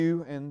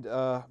you, and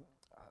I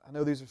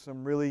know these are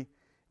some really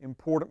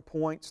important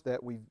points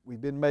that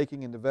we've been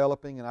making and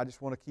developing, and I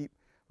just want to keep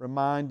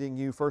reminding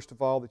you, first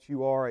of all, that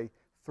you are a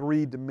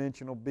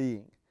three-dimensional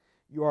being.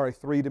 You are a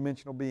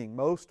three-dimensional being.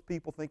 Most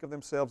people think of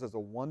themselves as a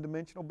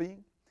one-dimensional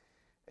being,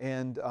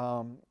 and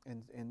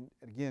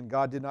again,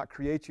 God did not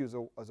create you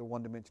as a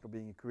one-dimensional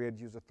being. He created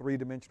you as a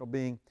three-dimensional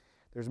being.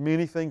 There's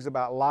many things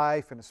about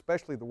life, and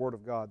especially the Word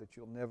of God, that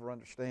you'll never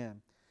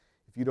understand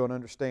if you don't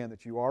understand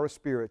that you are a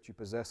spirit, you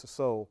possess a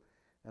soul,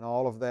 and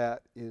all of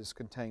that is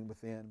contained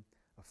within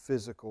a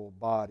physical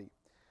body.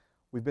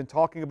 We've been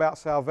talking about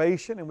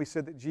salvation, and we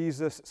said that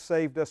Jesus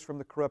saved us from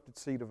the corrupted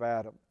seed of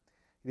Adam.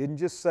 He didn't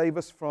just save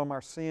us from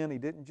our sin. He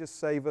didn't just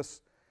save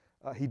us.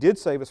 He did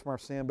save us from our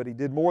sin, but He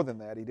did more than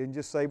that. He didn't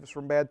just save us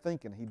from bad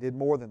thinking. He did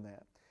more than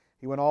that.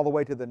 He went all the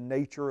way to the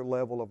nature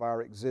level of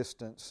our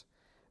existence,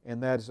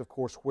 and that is, of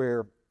course,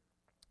 where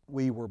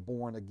we were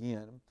born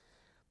again.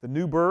 The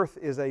new birth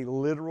is a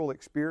literal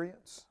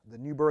experience. The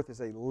new birth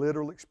is a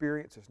literal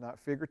experience. It's not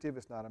figurative.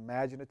 It's not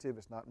imaginative.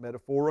 It's not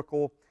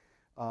metaphorical.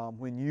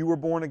 When you were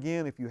born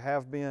again, if you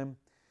have been,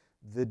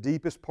 the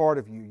deepest part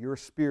of you, your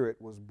spirit,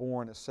 was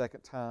born a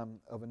second time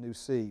of a new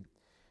seed.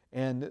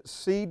 And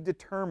seed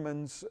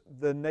determines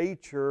the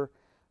nature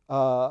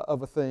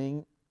of a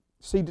thing.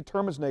 Seed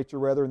determines nature,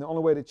 rather, and the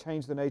only way to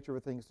change the nature of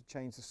a thing is to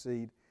change the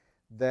seed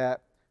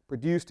that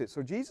produced it.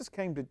 So Jesus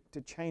came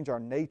to change our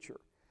nature.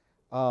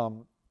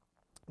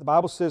 The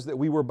Bible says that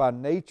we were by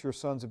nature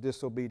sons of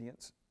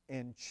disobedience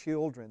and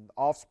children,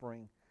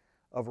 offspring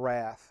of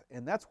wrath.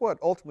 And that's what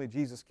ultimately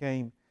Jesus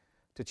came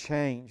to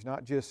change,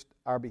 not just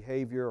our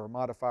behavior or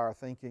modify our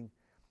thinking,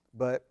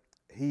 but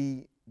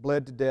He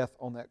bled to death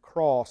on that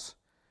cross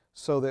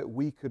so that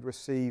we could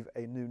receive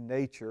a new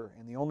nature.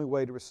 And the only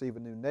way to receive a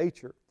new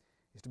nature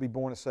is to be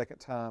born a second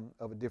time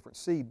of a different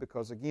seed,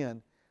 because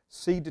again,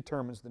 seed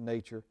determines the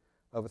nature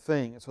of a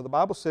thing. And so the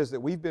Bible says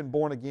that we've been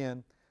born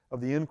again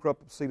of the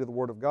incorruptible seed of the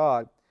Word of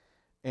God,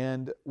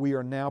 and we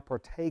are now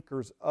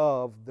partakers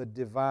of the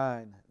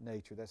divine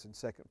nature. That's in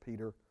 2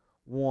 Peter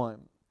 1.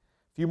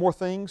 A few more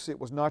things. It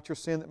was not your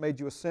sin that made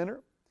you a sinner,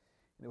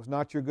 and it was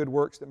not your good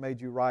works that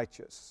made you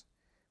righteous.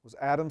 It was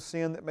Adam's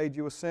sin that made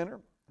you a sinner.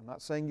 I'm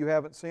not saying you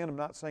haven't sinned. I'm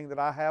not saying that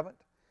I haven't.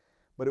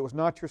 But it was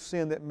not your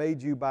sin that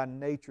made you by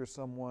nature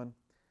someone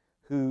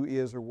who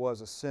is or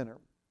was a sinner.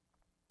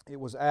 It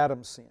was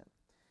Adam's sin.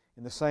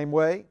 In the same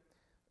way,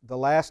 the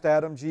last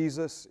Adam,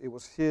 Jesus, it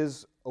was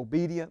His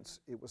obedience,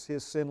 it was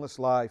His sinless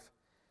life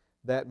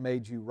that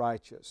made you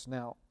righteous.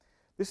 Now,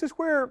 this is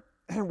where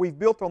we've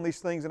built on these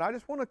things, and I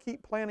just want to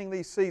keep planting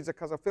these seeds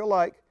because I feel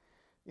like,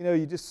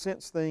 you just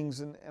sense things,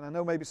 and I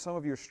know maybe some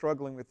of you are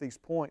struggling with these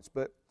points,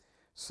 but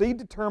seed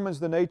determines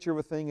the nature of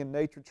a thing, and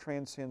nature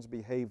transcends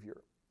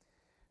behavior.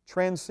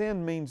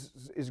 Transcend means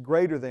is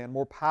greater than,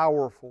 more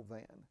powerful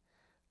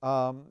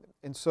than.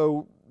 And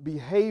so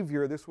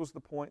behavior, this was the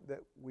point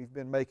that we've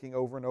been making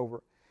over and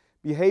over.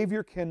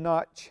 Behavior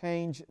cannot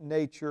change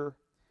nature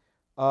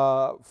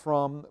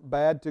from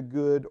bad to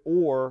good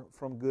or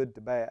from good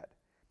to bad.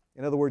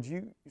 In other words,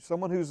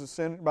 someone who's a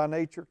sinner by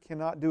nature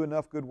cannot do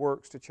enough good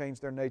works to change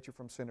their nature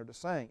from sinner to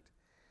saint.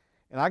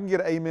 And I can get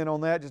an amen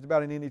on that just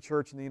about in any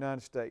church in the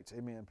United States.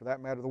 Amen. For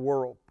that matter, the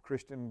world,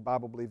 Christian,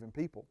 Bible-believing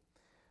people.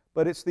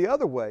 But it's the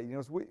other way.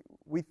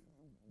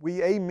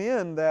 We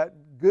amen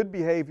that good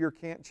behavior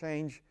can't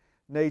change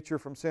nature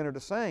from sinner to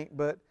saint,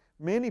 but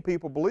many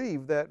people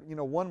believe that,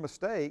 one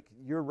mistake,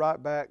 you're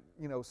right back,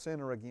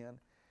 sinner again.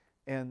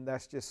 And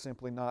that's just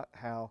simply not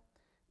how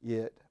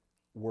it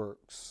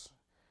works.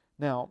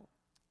 Now,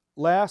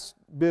 last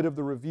bit of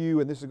the review,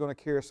 and this is going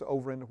to carry us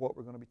over into what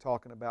we're going to be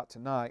talking about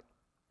tonight,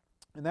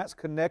 and that's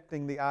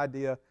connecting the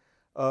idea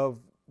of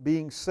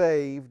being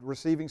saved,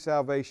 receiving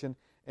salvation,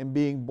 and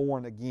being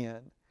born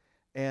again.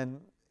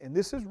 And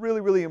this is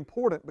really, really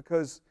important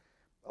because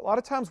a lot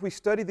of times we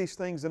study these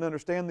things and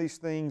understand these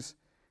things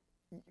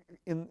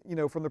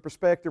from the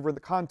perspective or the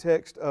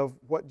context of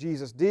what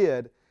Jesus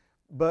did,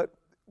 but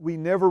we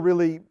never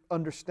really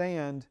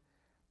understand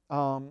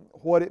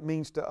what it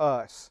means to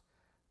us.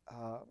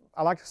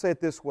 I like to say it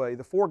this way.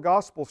 The four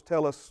Gospels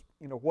tell us,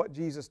 what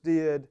Jesus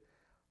did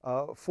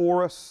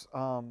for us,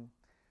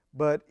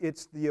 but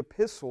it's the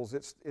epistles,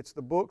 it's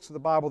the books of the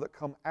Bible that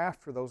come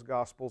after those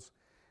Gospels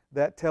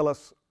that tell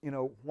us,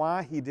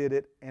 why He did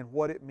it and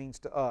what it means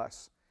to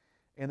us.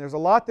 And there's a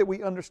lot that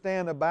we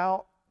understand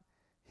about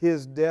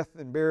His death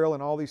and burial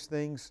and all these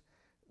things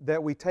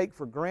that we take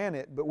for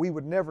granted, but we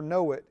would never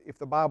know it if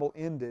the Bible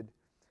ended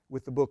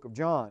with the book of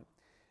John.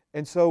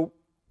 And so,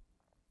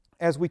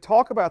 as we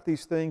talk about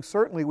these things,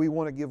 certainly we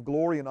want to give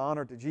glory and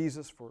honor to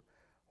Jesus for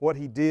what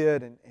He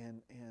did and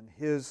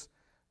His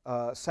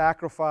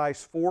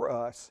sacrifice for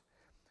us.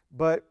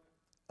 But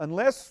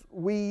unless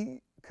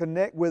we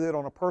connect with it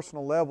on a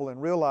personal level and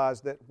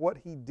realize that what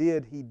He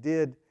did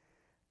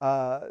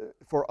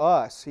for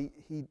us.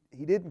 He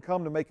didn't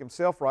come to make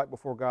Himself right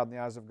before God in the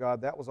eyes of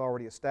God. That was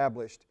already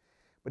established.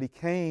 But He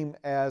came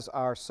as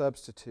our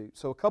substitute.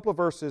 So a couple of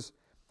verses,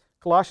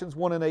 Colossians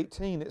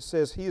 1:18, it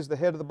says, He is the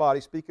head of the body,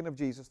 speaking of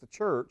Jesus, the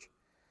church,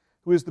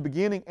 who is the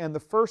beginning and the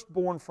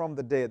firstborn from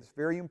the dead. It's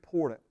very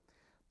important.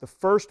 The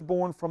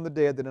firstborn from the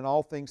dead, that in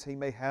all things He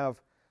may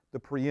have the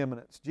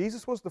preeminence.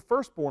 Jesus was the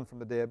firstborn from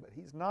the dead, but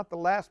He's not the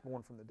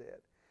lastborn from the dead.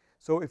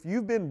 So if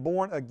you've been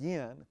born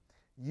again,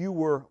 you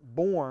were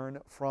born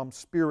from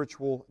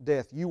spiritual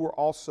death. You were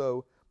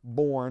also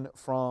born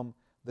from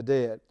the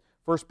dead.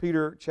 1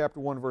 Peter chapter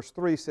 1, verse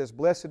 3 says,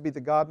 "Blessed be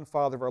the God and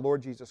Father of our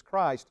Lord Jesus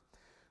Christ,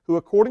 who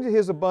according to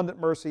His abundant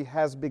mercy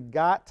has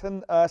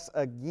begotten us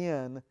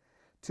again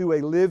to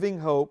a living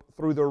hope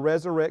through the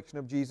resurrection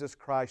of Jesus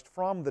Christ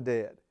from the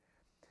dead."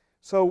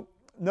 So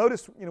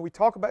notice, we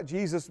talk about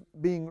Jesus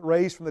being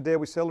raised from the dead.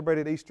 We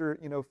celebrated Easter,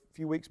 a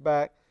few weeks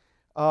back.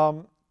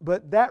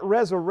 But that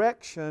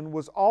resurrection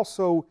was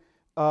also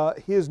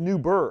His new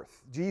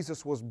birth.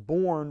 Jesus was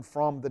born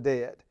from the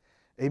dead.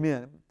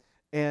 Amen.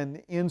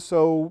 And in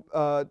so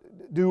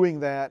doing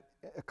that,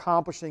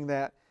 accomplishing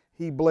that,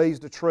 He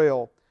blazed a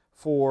trail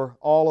for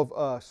all of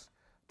us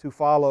to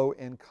follow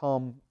and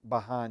come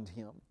behind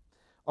Him.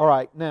 All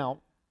right,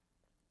 now,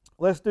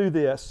 let's do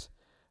this.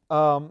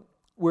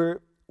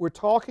 We're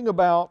talking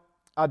about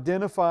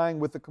identifying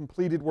with the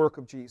completed work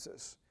of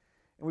Jesus.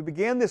 And we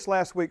began this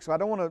last week, so I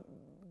don't want to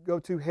go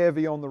too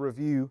heavy on the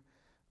review.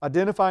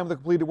 Identifying with the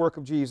completed work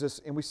of Jesus.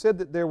 And we said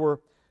that there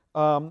were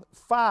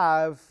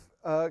 5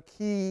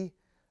 key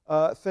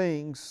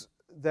things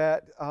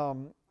that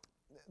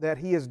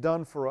He has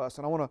done for us.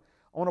 And I want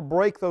to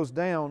break those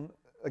down,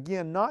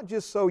 again, not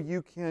just so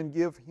you can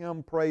give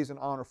Him praise and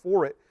honor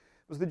for it,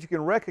 but so that you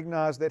can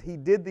recognize that He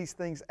did these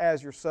things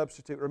as your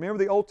substitute. Remember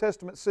the Old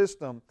Testament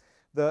system,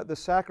 the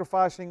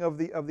sacrificing of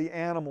the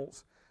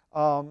animals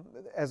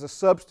as a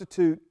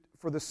substitute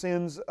for the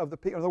sins of the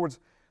people. In other words,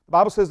 the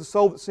Bible says the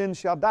soul that sins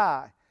shall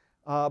die,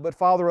 but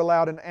Father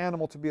allowed an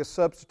animal to be a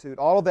substitute.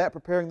 All of that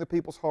preparing the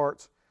people's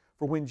hearts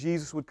for when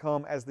Jesus would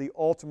come as the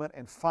ultimate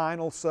and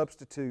final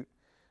substitute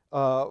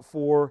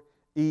for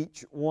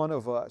each one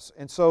of us.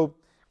 And so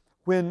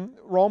when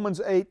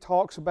Romans 8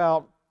 talks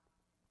about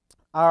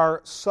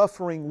our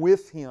suffering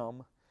with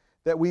Him,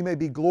 that we may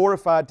be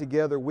glorified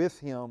together with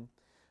Him,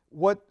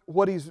 what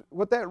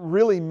that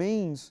really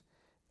means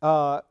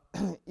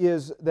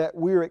is that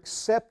we're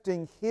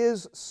accepting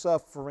His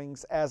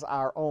sufferings as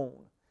our own.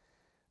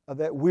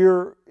 That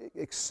we're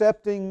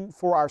accepting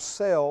for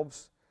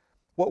ourselves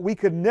what we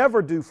could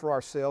never do for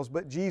ourselves,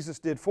 but Jesus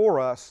did for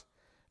us.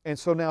 And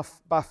so now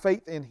by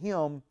faith in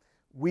Him,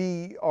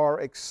 we are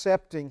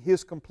accepting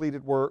His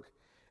completed work.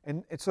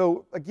 And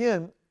so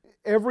again,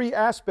 every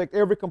aspect,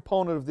 every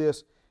component of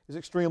this is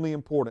extremely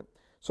important.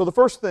 So the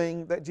first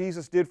thing that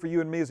Jesus did for you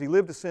and me is He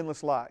lived a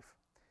sinless life.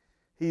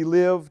 He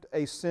lived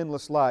a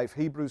sinless life.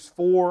 Hebrews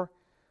 4,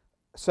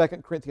 2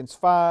 Corinthians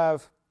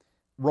 5,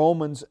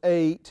 Romans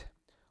 8,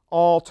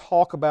 all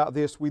talk about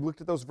this. We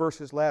looked at those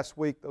verses last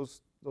week.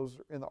 Those are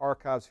in the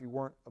archives if you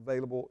weren't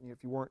available.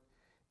 If you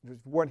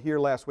weren't here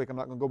last week, I'm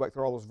not going to go back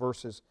through all those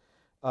verses.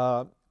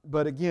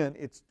 But again,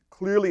 it's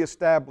clearly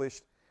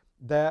established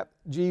that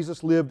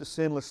Jesus lived a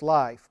sinless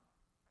life.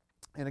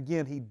 And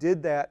again, He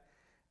did that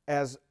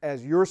as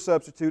your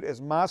substitute,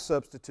 as my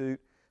substitute,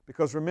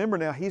 because remember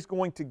now, He's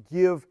going to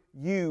give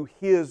you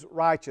His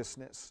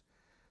righteousness.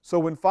 So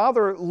when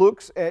Father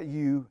looks at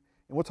you,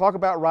 and we'll talk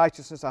about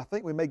righteousness, I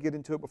think we may get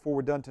into it before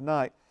we're done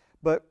tonight,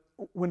 but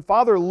when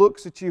Father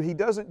looks at you, He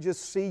doesn't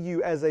just see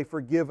you as a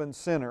forgiven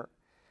sinner.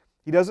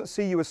 He doesn't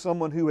see you as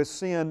someone who has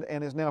sinned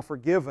and is now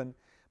forgiven.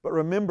 But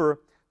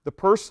remember, the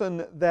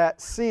person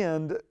that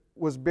sinned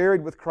was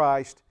buried with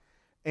Christ,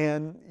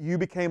 and you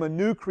became a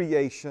new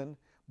creation,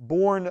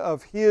 born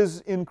of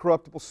His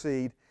incorruptible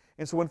seed.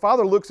 And so when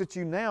Father looks at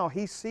you now,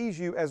 He sees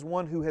you as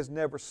one who has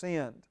never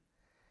sinned.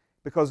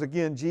 Because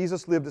again,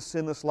 Jesus lived a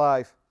sinless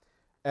life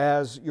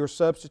as your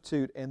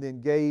substitute and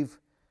then gave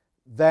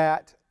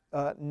that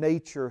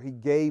nature. He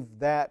gave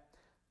that,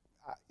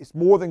 it's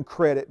more than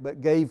credit,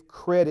 but gave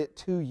credit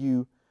to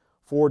you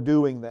for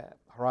doing that.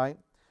 All right?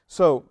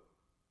 So,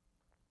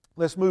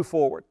 let's move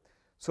forward.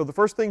 So the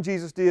first thing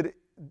Jesus did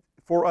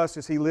for us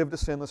is He lived a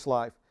sinless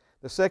life.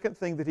 The second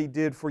thing that He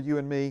did for you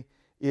and me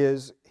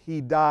is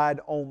He died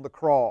on the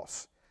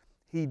cross.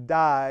 He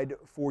died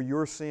for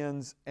your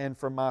sins and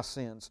for my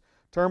sins.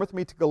 Turn with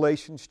me to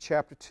Galatians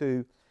chapter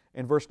 2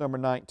 and verse number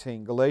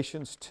 19.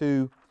 Galatians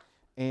 2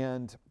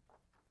 and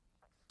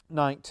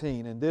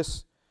 19. And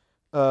this,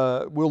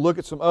 we'll look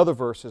at some other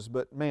verses,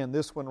 but man,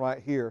 this one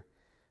right here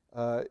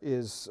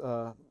is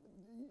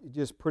it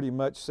just pretty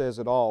much says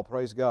it all.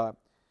 Praise God.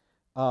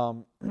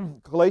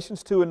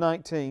 Galatians 2 and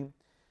 19,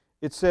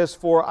 it says,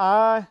 "For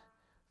I,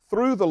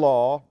 through the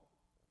law,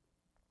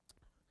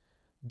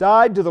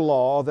 died to the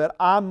law that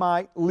I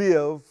might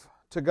live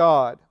to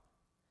God.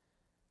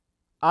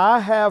 I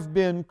have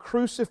been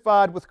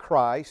crucified with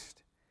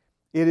Christ.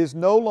 It is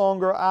no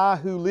longer I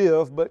who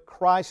live, but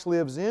Christ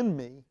lives in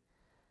me.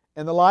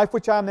 And the life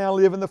which I now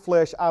live in the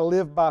flesh, I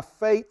live by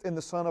faith in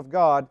the Son of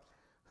God,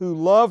 who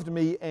loved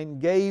me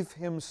and gave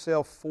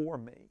Himself for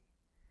me."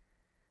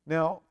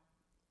 Now,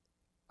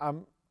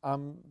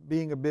 I'm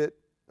being a bit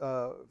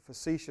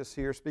facetious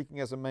here, speaking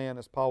as a man,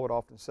 as Paul would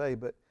often say,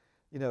 but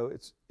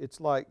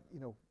it's like,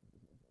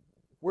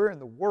 where in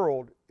the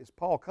world is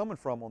Paul coming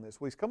from on this?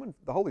 Well,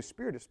 the Holy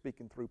Spirit is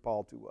speaking through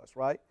Paul to us,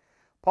 right?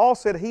 Paul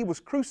said he was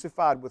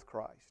crucified with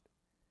Christ.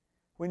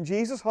 When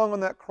Jesus hung on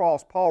that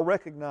cross, Paul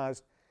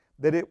recognized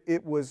that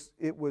it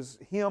was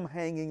Him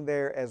hanging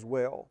there as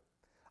well.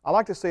 I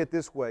like to say it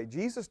this way.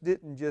 Jesus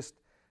didn't just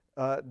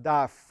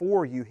die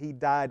for you. He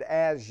died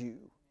as you.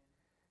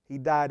 He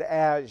died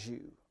as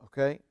you,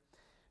 okay?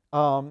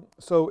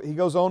 So he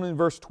goes on in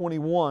verse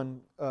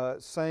 21,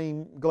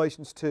 saying,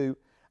 Galatians 2,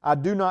 I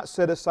do not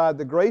set aside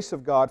the grace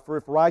of God, for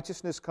if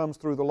righteousness comes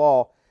through the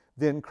law,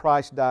 then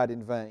Christ died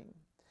in vain.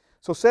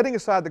 So setting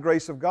aside the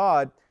grace of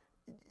God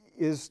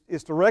is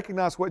to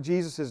recognize what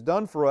Jesus has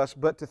done for us,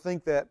 but to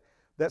think that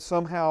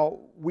somehow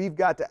we've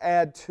got to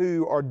add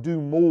to or do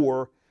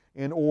more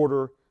in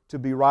order to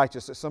be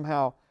righteous. That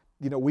somehow,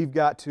 we've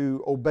got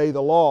to obey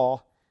the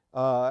law.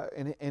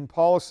 And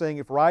Paul is saying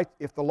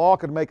if the law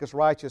could make us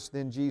righteous,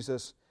 then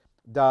Jesus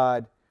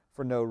died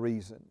for no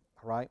reason.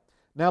 All right?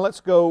 Now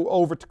let's go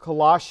over to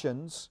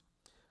Colossians.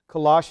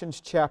 Colossians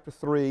chapter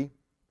 3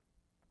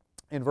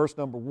 and verse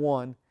number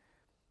 1.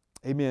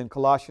 Amen.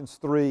 Colossians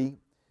 3,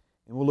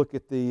 and we'll look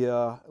at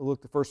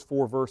the first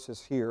 4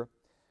 verses here.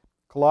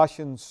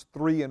 Colossians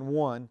 3 and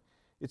 1.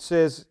 It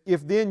says,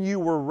 If then you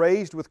were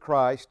raised with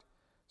Christ,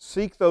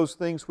 seek those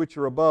things which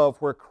are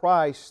above, where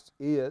Christ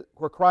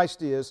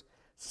is,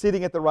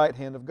 sitting at the right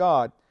hand of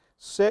God.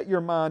 Set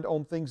your mind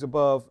on things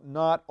above,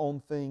 not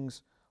on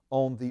things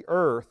on the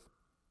earth.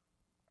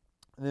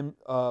 And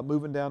then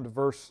moving down to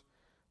verse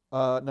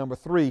number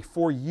 3.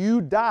 For you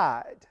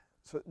died.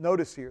 So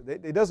notice here,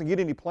 it doesn't get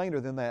any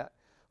plainer than that.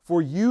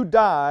 For you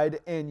died,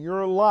 and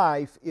your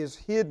life is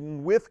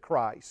hidden with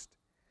Christ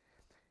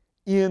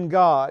in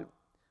God.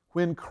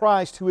 When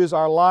Christ, who is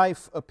our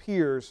life,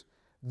 appears,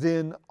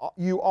 then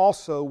you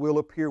also will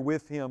appear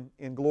with Him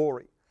in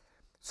glory.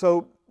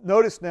 So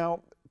notice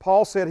now,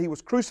 Paul said he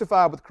was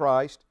crucified with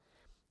Christ,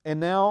 and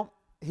now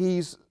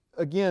he's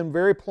again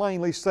very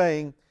plainly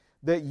saying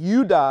that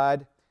you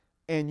died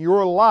and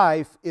your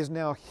life is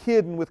now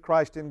hidden with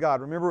Christ in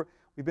God. Remember,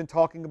 we've been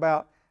talking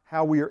about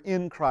how we are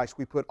in Christ.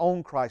 We put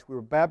on Christ. We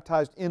were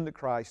baptized into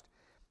Christ,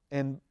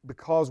 and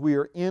because we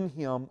are in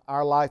Him,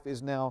 our life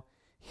is now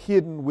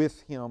hidden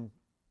with Him,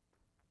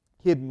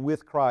 hidden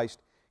with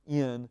Christ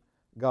in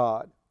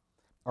God.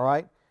 All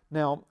right?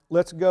 Now,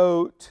 let's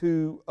go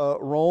to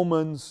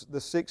Romans, the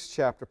 6th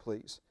chapter,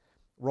 please.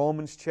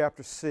 Romans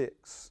chapter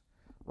 6.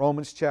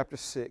 Romans chapter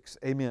 6.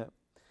 Amen.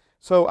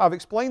 So I've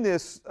explained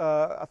this.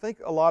 I think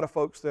a lot of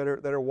folks that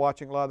are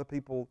watching, a lot of the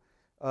people,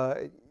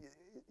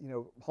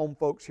 home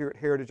folks here at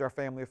Heritage, our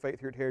family of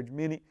faith here at Heritage,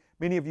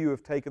 many of you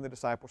have taken the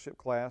discipleship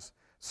class.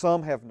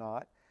 Some have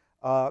not.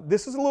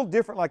 This is a little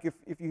different, like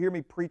if you hear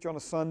me preach on a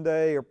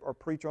Sunday or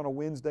preach on a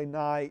Wednesday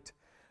night.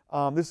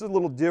 This is a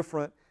little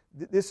different.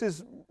 This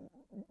is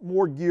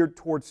more geared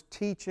towards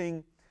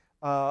teaching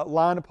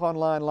line upon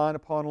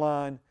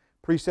line,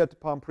 precept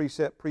upon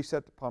precept,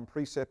 precept upon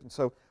precept. And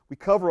so we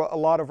cover a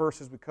lot of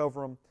verses. We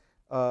cover them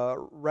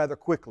rather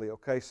quickly,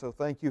 okay? So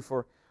thank you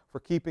for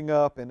keeping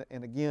up. And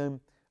again,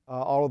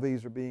 all of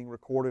these are being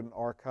recorded and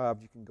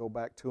archived. You can go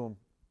back to them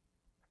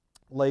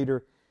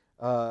later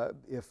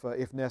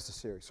if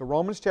necessary. So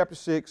Romans chapter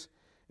 6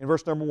 and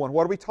verse number 1.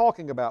 What are we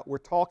talking about? We're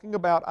talking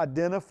about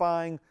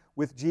identifying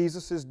with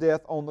Jesus'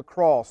 death on the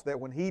cross, that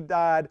when He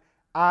died,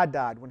 I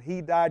died. When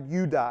He died,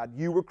 you died.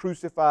 You were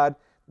crucified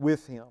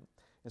with Him.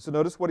 And so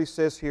notice what he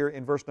says here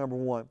in verse number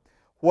 1.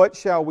 What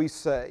shall we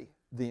say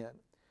then?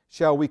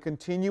 Shall we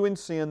continue in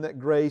sin that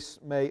grace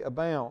may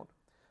abound?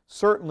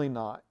 Certainly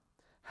not.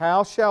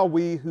 How shall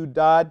we who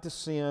died to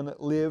sin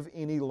live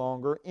any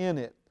longer in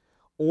it?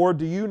 Or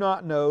do you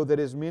not know that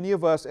as many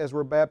of us as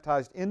were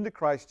baptized into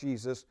Christ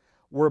Jesus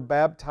were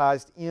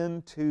baptized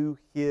into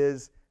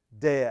His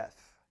death?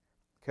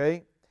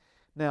 Okay?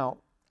 Now,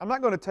 I'm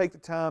not going to take the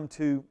time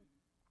to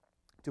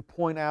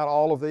point out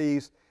all of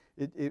these.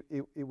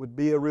 It would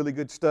be a really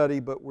good study,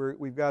 but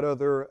we've got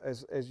other,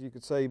 as you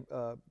could say,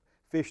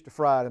 fish to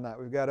fry tonight.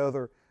 We've got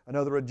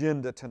another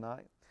agenda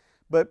tonight.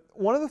 But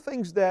one of the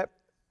things that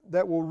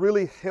will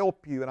really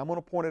help you, and I'm going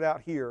to point it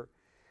out here,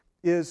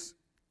 is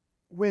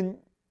when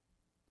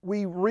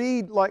we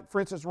read, like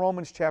for instance,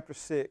 Romans chapter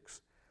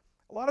 6,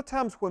 a lot of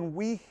times when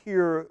we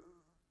hear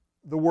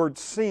the word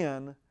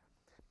sin,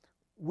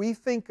 we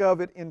think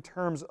of it in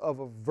terms of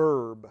a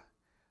verb.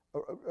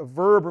 A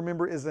verb,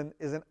 remember, is an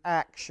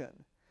action.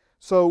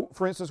 So,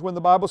 for instance, when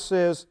the Bible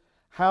says,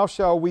 how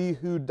shall we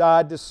who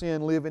died to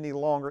sin live any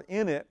longer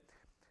in it?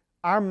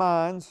 Our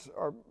minds,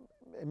 or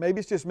maybe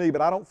it's just me,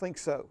 but I don't think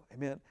so.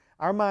 Amen.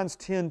 Our minds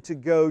tend to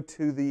go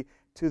to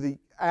the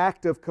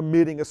act of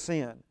committing a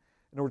sin.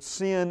 In other words,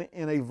 sin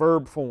in a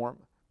verb form.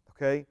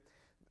 Okay?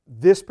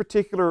 This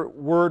particular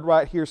word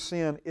right here,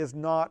 sin, is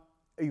not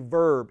a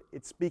verb.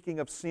 It's speaking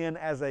of sin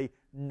as a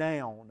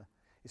noun.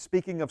 It's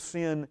speaking of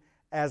sin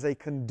as a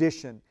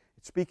condition.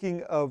 It's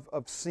speaking of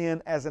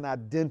sin as an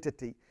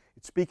identity.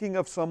 It's speaking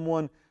of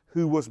someone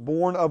who was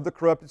born of the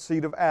corrupted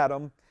seed of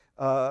Adam,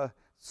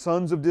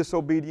 sons of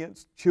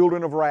disobedience,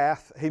 children of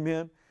wrath.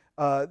 Amen.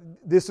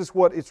 This is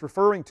what it's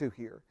referring to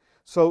here.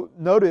 So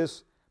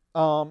notice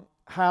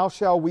how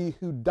shall we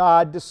who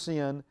died to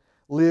sin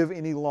live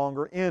any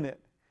longer in it?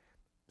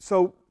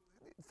 So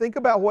think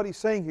about what he's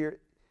saying here.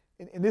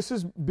 And this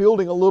is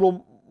building a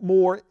little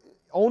more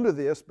onto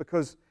this,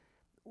 because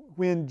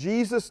when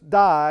Jesus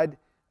died,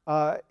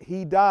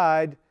 He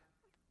died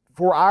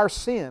for our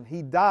sin.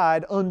 He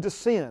died unto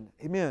sin.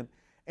 Amen.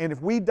 And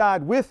if we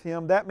died with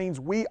Him, that means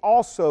we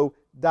also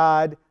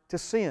died to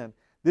sin.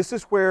 This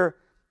is where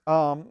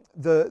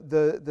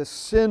the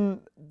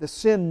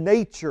sin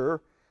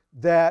nature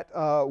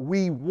that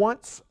we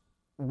once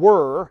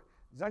were,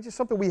 it's not just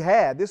something we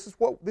had. This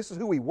is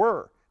who we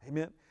were.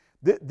 Amen.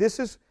 This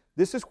is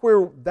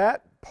where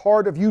that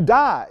part of you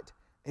died.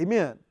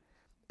 Amen.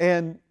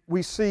 And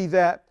we see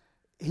that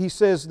he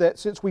says that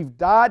since we've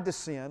died to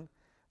sin,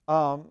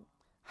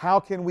 how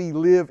can we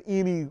live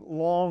any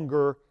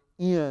longer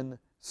in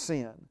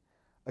sin?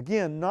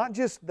 Again, not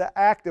just the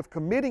act of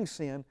committing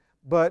sin,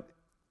 but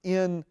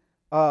in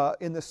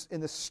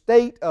the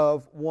state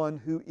of one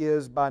who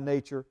is by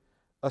nature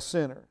a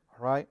sinner.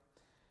 Right?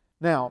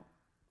 Now,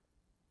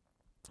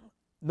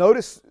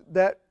 notice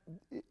that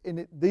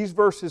these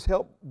verses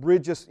help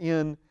bridge us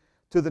in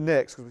to the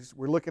next, because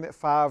we're looking at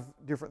 5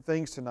 different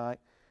things tonight.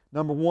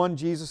 Number 1,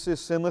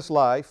 Jesus' sinless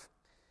life.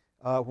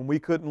 When we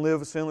couldn't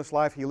live a sinless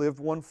life, He lived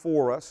one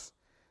for us.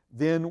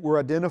 Then we're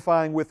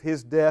identifying with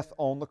His death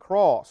on the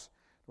cross.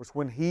 Of course,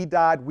 when He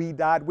died, we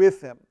died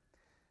with Him.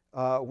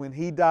 When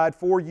He died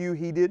for you,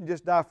 He didn't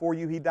just die for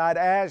you, He died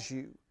as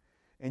you.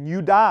 And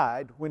you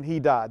died when He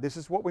died. This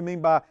is what we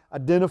mean by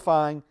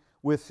identifying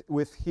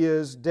with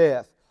His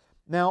death.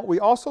 Now, we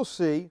also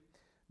see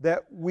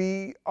that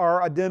we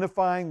are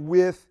identifying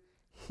with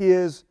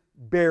His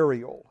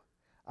burial.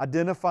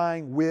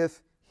 Identifying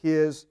with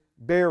His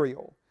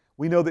burial.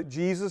 We know that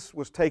Jesus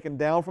was taken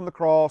down from the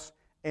cross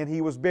and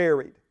He was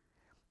buried.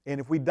 And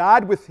if we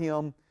died with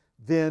Him,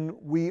 then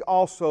we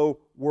also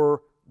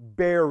were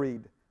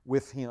buried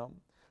with Him.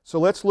 So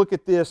let's look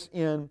at this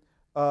in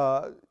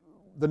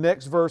the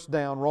next verse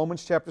down,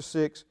 Romans chapter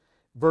 6,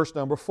 verse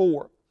number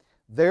 4.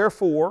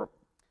 Therefore,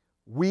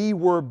 we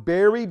were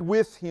buried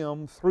with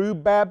Him through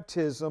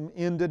baptism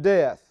into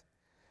death,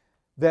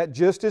 that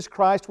just as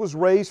Christ was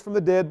raised from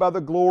the dead by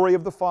the glory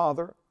of the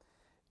Father,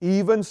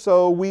 even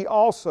so we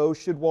also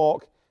should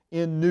walk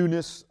in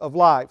newness of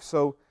life.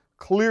 So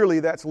clearly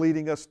that's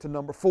leading us to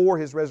number 4,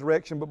 His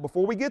resurrection. But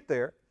before we get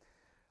there,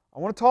 I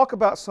want to talk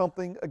about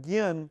something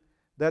again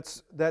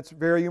that's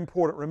very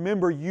important.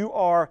 Remember, you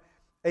are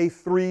a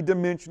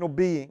 3-dimensional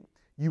being.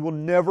 You will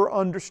never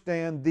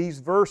understand these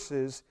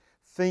verses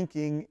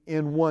thinking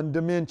in one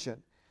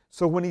dimension.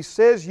 So when He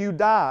says you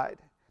died,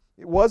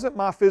 it wasn't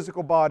my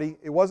physical body,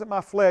 it wasn't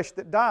my flesh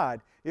that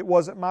died. It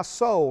wasn't my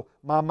soul,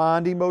 my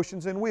mind,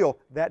 emotions, and will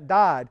that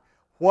died.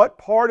 What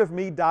part of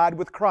me died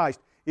with Christ?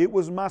 It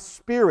was my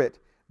spirit.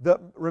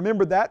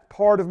 Remember, that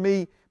part of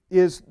me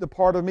is the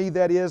part of me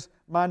that is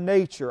my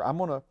nature. I'm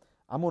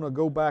gonna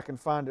go back and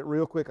find it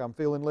real quick. I'm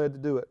feeling led to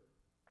do it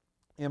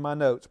in my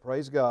notes.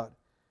 Praise God.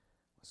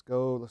 Let's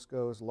go.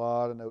 There's a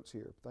lot of notes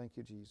here. Thank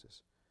you,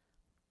 Jesus.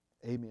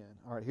 Amen.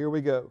 All right, here we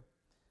go.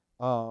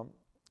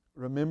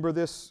 Remember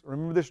this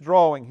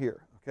drawing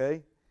here,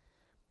 okay?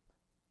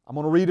 I'm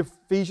going to read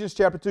Ephesians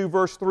chapter 2,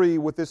 verse 3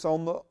 with this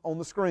on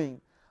the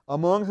screen.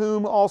 Among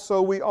whom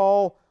also we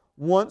all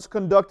once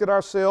conducted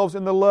ourselves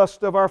in the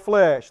lust of our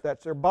flesh.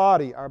 That's our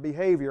body, our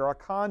behavior, our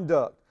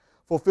conduct.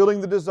 Fulfilling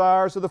the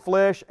desires of the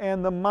flesh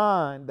and the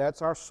mind.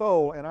 That's our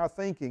soul and our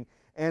thinking.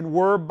 And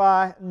were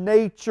by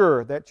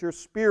nature, that's your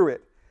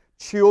spirit,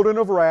 children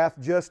of wrath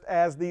just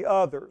as the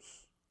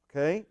others.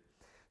 Okay?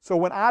 So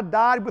when I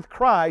died with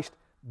Christ,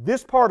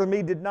 this part of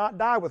me did not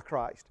die with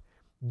Christ.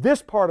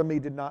 This part of me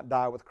did not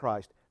die with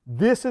Christ.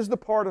 This is the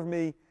part of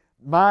me,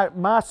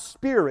 my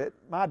spirit,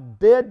 my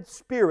dead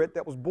spirit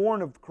that was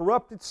born of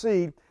corrupted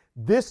seed,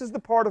 this is the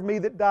part of me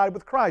that died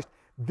with Christ.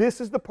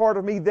 This is the part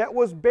of me that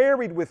was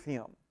buried with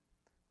Him.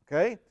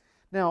 Okay?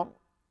 Now,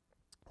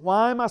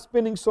 why am I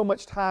spending so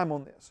much time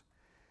on this?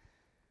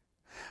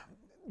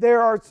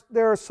 There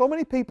are so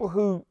many people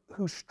who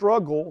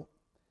struggle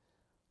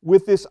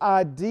with this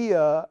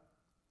idea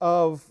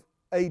of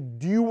a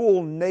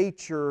dual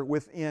nature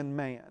within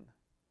man.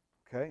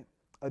 Okay?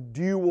 A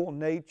dual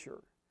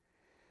nature.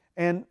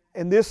 And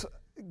this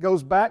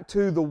goes back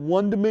to the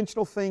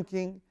one-dimensional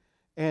thinking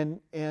and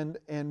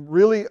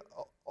really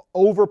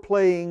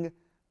overplaying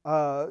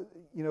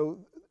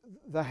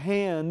the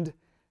hand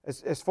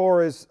as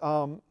far as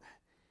the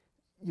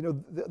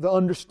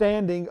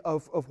understanding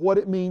of what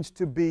it means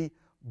to be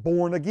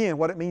born again,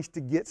 what it means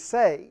to get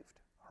saved.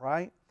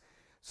 Right?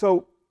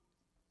 So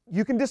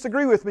you can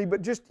disagree with me,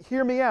 but just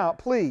hear me out,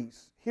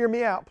 please. Hear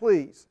me out,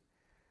 please.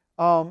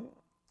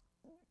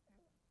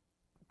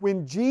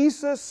 When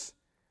Jesus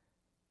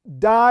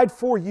died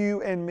for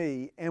you and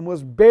me and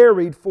was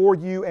buried for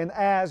you and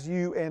as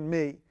you and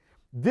me,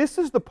 this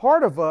is the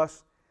part of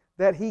us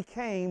that He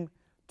came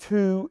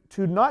to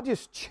not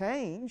just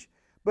change,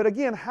 but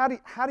again, how do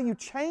you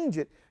change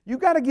it? You've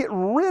got to get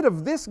rid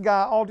of this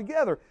guy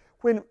altogether.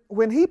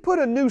 When He put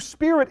a new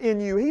spirit in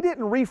you, He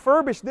didn't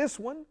refurbish this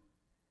one.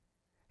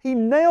 He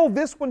nailed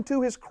this one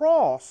to His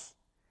cross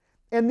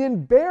and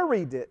then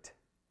buried it.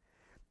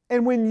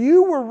 And when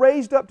you were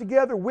raised up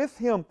together with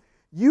Him,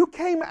 you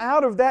came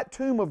out of that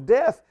tomb of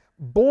death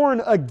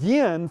born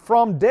again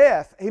from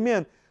death.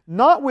 Amen.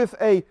 Not with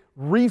a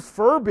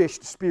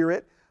refurbished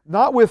spirit,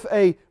 not with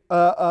a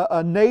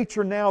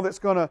nature now that's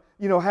going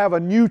to have a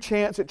new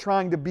chance at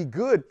trying to be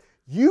good.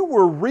 You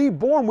were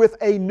reborn with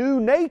a new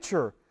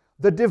nature,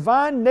 the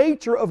divine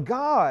nature of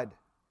God.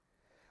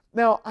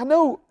 Now, I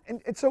know,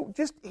 and so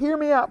just hear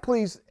me out,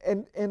 please.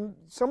 And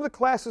some of the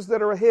classes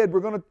that are ahead, we're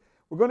going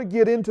to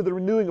get into the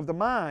renewing of the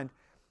mind.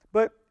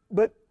 But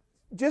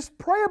just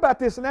pray about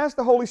this and ask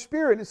the Holy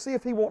Spirit and see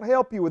if He won't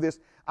help you with this.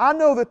 I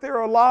know that there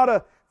are a lot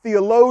of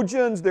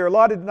theologians, there are a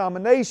lot of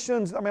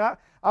denominations. I mean,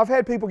 I've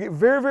had people get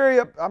very, very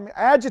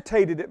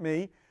agitated at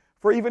me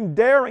for even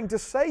daring to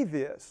say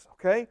this,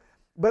 okay?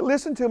 But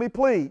listen to me,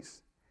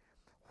 please.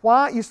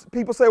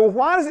 People say, well,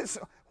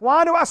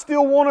 why do I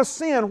still want to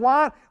sin?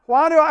 Why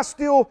do I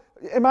still,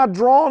 am I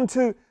drawn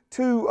to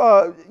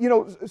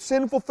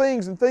sinful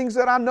things and things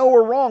that I know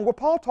are wrong? Well,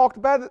 Paul talked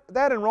about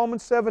that in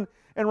Romans 7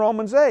 and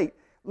Romans 8.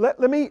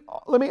 Let me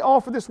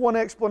offer this one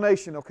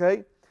explanation,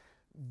 okay?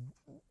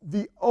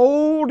 The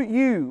old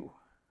you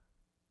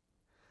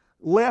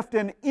left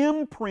an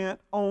imprint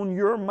on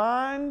your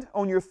mind,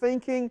 on your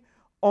thinking,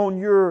 on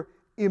your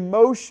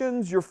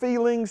emotions, your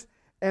feelings,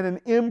 and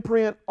an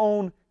imprint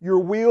on your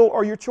will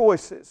or your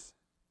choices.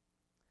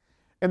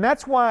 And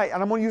that's why,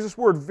 and I'm going to use this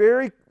word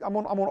I'm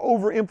going to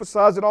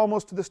overemphasize it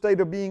almost to the state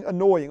of being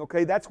annoying,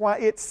 okay? That's why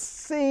it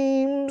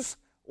seems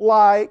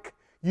like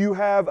you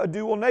have a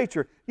dual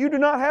nature. You do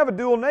not have a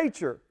dual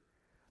nature.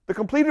 The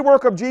completed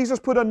work of Jesus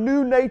put a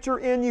new nature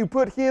in you,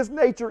 put His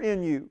nature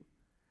in you.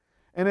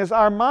 And as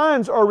our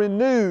minds are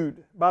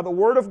renewed by the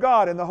Word of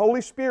God and the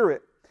Holy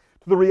Spirit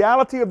to the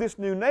reality of this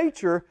new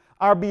nature,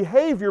 our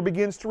behavior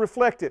begins to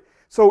reflect it.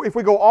 So if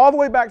we go all the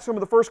way back to some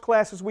of the first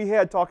classes we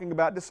had talking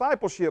about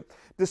discipleship,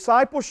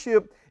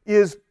 discipleship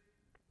is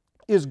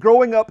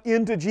growing up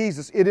into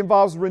Jesus. It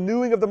involves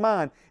renewing of the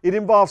mind. It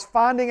involves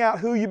finding out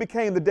who you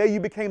became the day you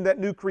became that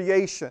new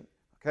creation.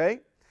 Okay?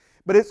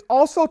 But it's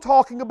also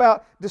talking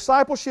about,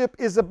 discipleship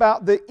is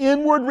about the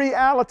inward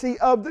reality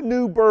of the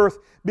new birth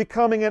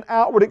becoming an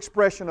outward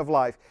expression of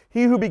life.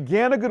 He who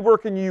began a good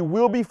work in you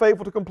will be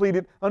faithful to complete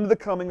it unto the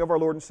coming of our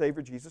Lord and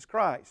Savior Jesus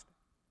Christ.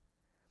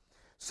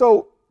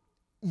 So,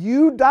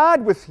 you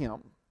died with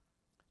Him.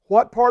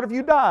 What part of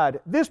you died?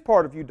 This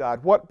part of you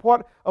died. What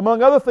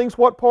among other things,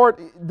 what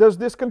part does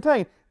this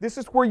contain? This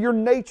is where your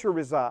nature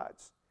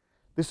resides.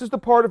 This is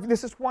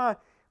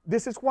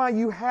why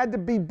you had to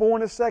be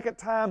born a second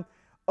time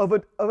of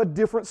a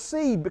different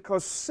seed,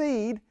 because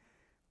seed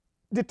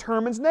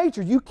determines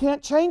nature. You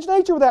can't change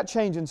nature without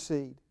changing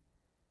seed.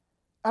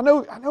 I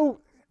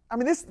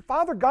mean,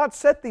 Father God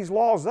set these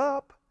laws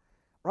up,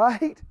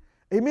 right?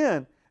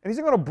 Amen. And He's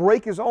not going to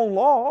break His own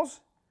laws.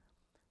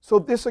 So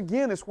this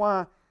again is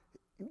why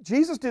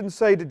Jesus didn't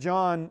say to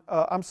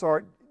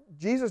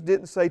Jesus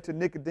didn't say to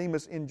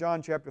Nicodemus in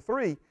John chapter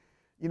 3,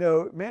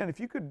 man, if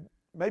you could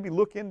maybe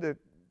look into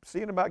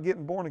seeing about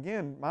getting born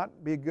again,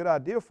 might be a good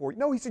idea for you.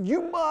 No, He said,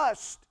 you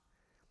must.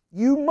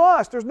 You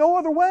must. There's no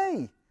other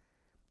way.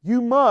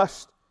 You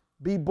must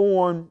be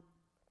born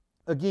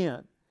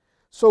again.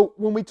 So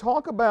when we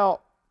talk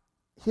about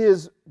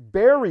His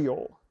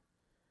burial,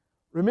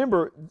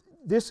 remember,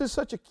 this is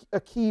such a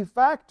key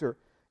factor.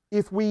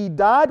 If we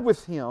died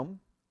with Him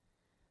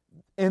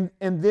and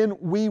then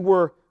we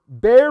were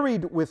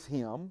buried with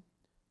Him,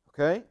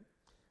 okay?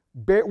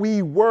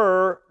 We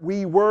were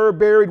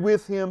buried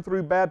with Him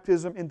through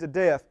baptism into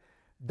death.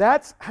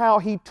 That's how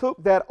He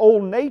took that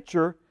old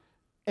nature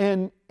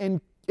and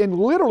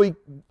literally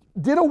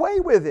did away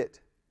with it.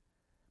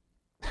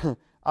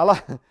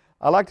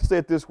 I like to say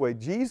it this way.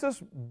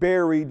 Jesus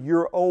buried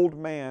your old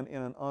man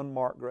in an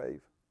unmarked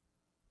grave.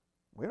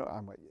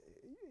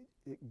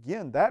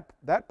 Again,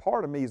 that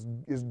part of me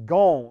is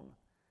gone.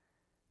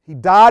 He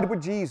died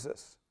with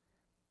Jesus.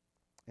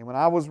 And when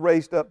I was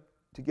raised up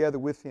together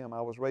with Him,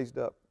 I was raised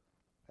up,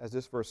 as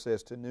this verse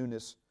says, to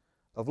newness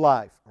of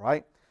life. All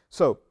right?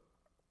 So,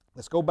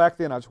 let's go back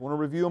then. I just want to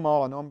review them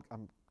all. I know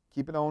I'm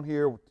keeping on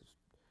here.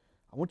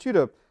 I want you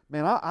to,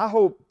 I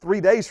hope 3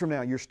 days from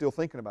now you're still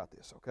thinking about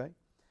this, okay?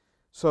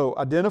 So,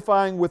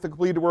 identifying with the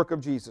completed work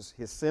of Jesus,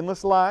 His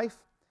sinless life,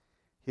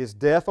 His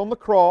death on the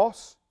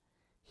cross,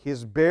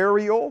 His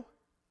burial,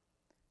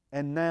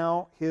 and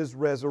now His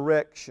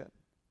resurrection.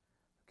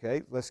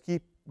 Okay, let's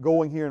keep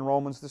going here in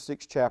Romans the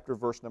 6th chapter,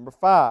 verse number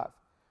 5.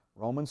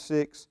 Romans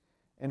 6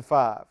 and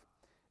 5.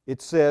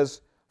 It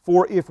says,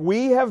 for if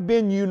we have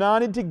been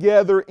united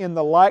together in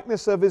the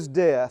likeness of His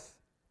death,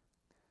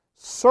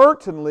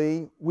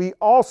 certainly we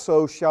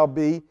also shall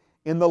be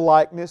in the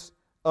likeness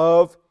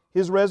of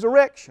His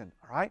resurrection.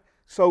 All right?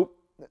 So,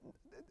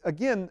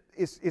 again,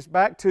 it's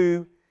back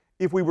to,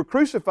 if we were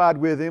crucified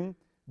with Him,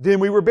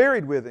 then we were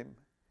buried with Him.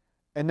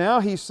 And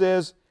now he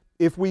says,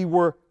 if we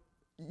were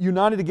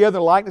united together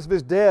in the likeness of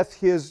His death,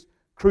 His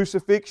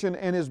crucifixion,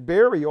 and His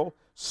burial,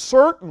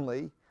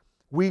 certainly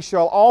we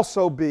shall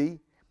also be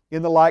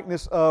in the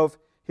likeness of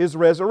His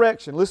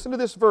resurrection. Listen to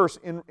this verse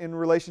in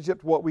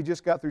relationship to what we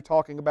just got through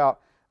talking about,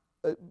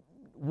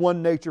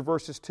 one nature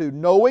versus two.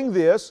 Knowing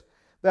this,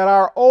 that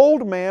our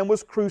old man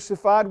was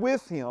crucified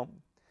with Him,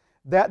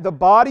 that the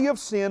body of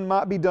sin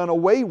might be done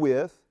away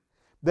with,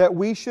 that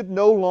we should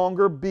no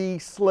longer be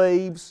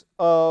slaves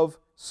of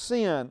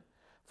sin.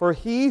 For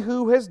He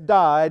who has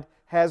died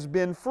has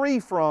been free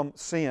from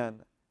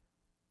sin.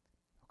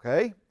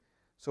 Okay?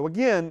 So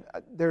again,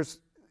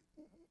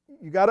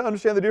 you got to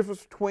understand the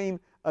difference between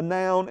a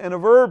noun and a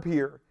verb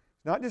here.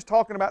 It's not just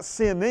talking about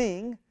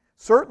sinning.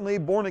 Certainly,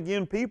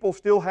 born-again people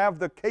still have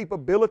the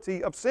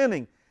capability of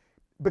sinning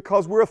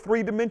because we're a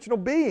three-dimensional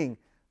being.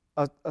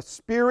 A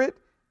spirit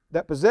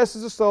that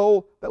possesses a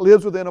soul that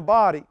lives within a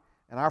body.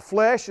 And our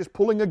flesh is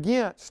pulling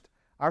against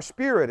our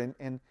spirit.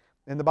 And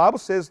the Bible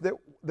says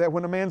that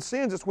when a man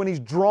sins, it's when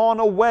he's drawn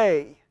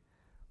away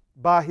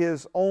by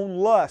his own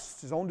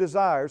lusts, his own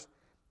desires,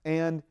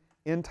 and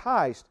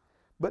enticed.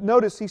 But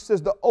notice he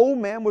says the old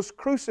man was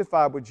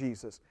crucified with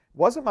Jesus. It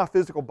wasn't my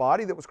physical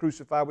body that was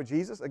crucified with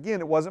Jesus. Again,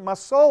 it wasn't my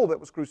soul that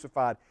was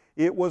crucified.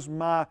 It was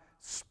my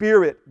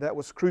spirit that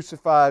was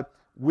crucified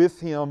with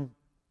Him,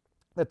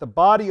 that the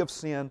body of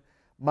sin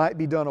might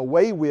be done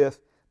away with,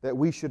 that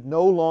we should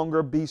no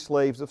longer be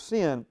slaves of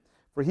sin.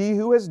 For He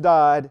who has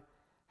died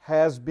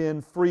has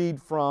been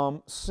freed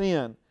from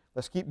sin.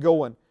 Let's keep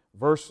going.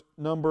 Verse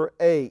number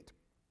 8.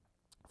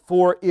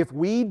 For if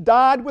we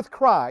died with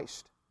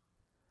Christ,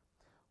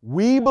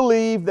 we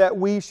believe that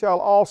we shall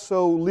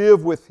also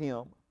live with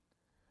Him,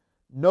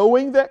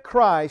 knowing that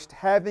Christ,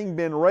 having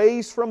been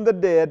raised from the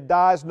dead,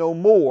 dies no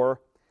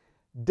more.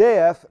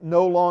 Death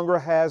no longer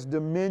has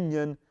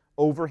dominion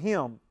over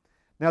Him.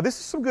 Now this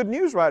is some good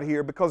news right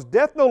here, because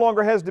death no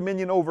longer has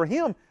dominion over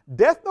Him.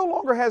 Death no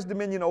longer has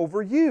dominion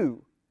over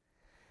you.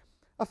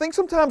 I think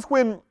sometimes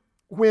when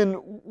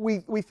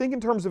we think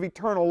in terms of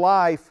eternal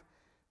life,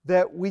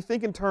 that we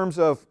think in terms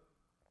of,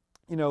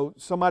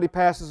 somebody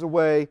passes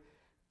away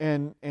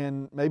and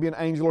maybe an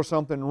angel or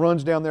something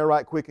runs down there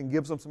right quick and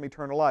gives them some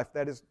eternal life.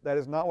 That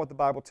is not what the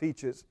Bible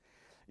teaches.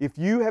 If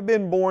you have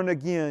been born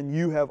again,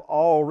 you have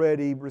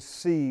already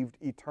received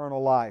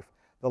eternal life.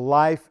 The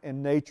life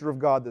and nature of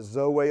God, the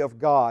Zoe of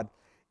God,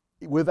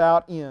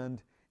 without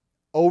end,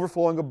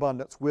 overflowing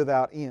abundance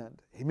without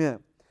end. Amen.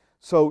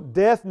 So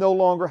death no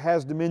longer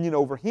has dominion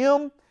over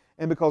Him,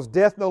 and because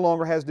death no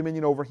longer has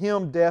dominion over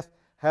Him, death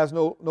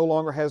no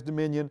longer has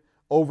dominion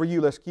over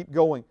you. Let's keep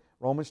going.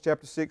 Romans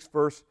chapter 6,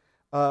 verse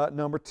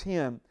number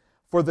 10.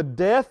 For the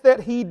death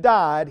that He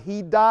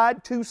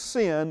died to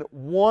sin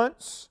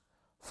once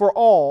for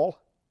all,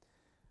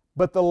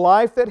 but the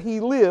life that He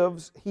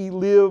lives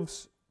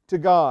to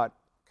God.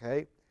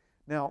 Okay?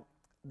 Now,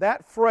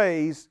 that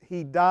phrase,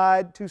 He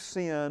died to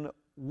sin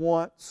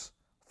once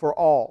for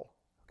all.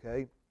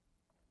 Okay?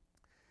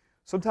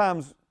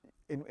 Sometimes,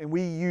 and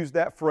we use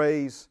that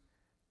phrase,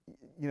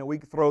 we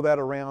can throw that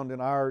around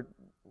in our,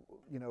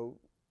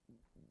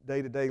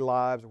 day-to-day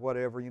lives or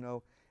whatever,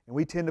 and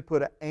we tend to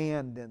put an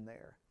 "and" in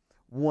there,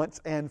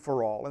 once and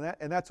for all,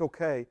 and that's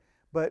okay.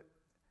 But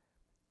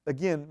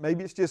again,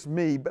 maybe it's just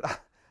me, but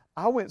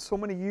I went so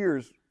many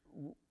years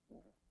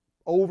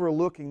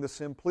overlooking the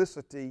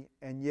simplicity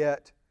and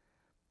yet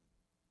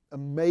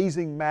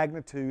amazing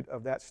magnitude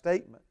of that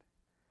statement.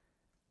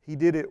 He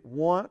did it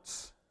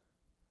once,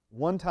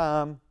 one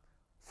time,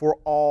 for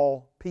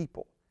all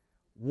people.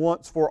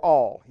 Once for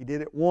all. He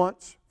did it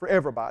once for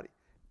everybody.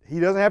 He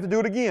doesn't have to do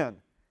it again.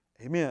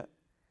 Amen.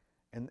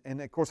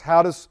 And of course,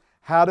 how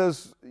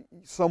does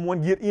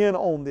someone get in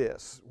on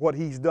this? What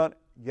He's done,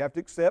 you have to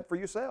accept for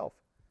yourself.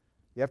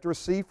 You have to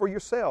receive for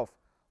yourself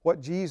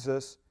what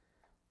Jesus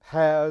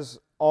has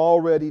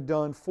already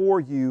done for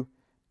you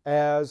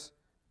as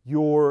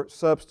your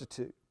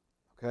substitute.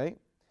 Okay?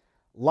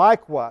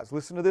 Likewise,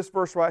 listen to this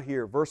verse right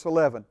here, verse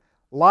 11.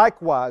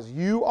 Likewise,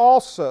 you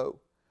also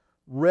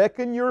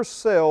reckon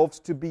yourselves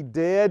to be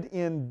dead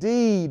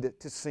indeed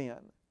to sin,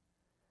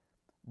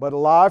 but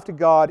alive to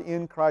God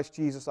in Christ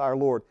Jesus our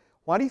Lord.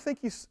 Why do you think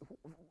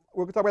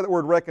we're going to talk about that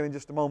word reckon in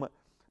just a moment,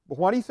 but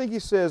why do you think He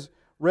says,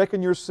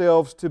 reckon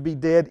yourselves to be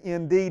dead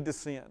indeed to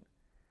sin?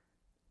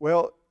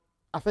 Well,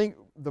 I think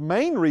the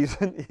main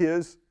reason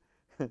is,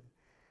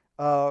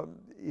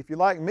 if you're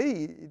like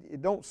me,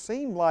 it don't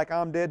seem like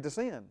I'm dead to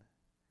sin,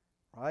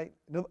 right?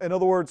 In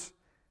other words,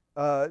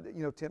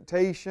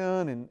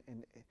 temptation and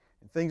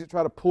things that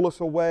try to pull us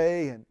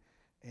away,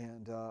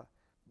 and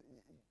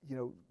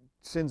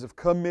sins of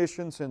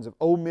commission, sins of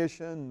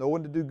omission,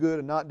 knowing to do good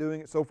and not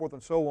doing it, so forth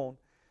and so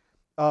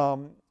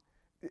on.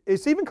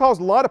 It's even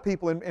caused a lot of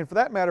people, and for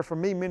that matter, for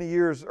me, many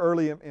years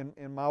early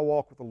in my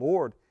walk with the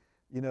Lord,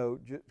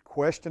 just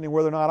questioning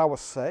whether or not I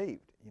was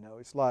saved.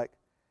 It's like,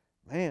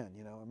 man,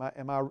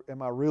 am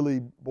I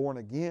really born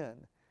again?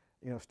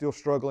 Still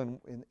struggling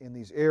in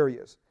these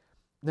areas.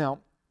 Now,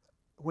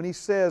 when he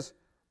says,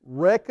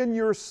 reckon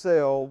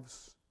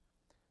yourselves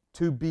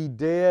to be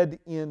dead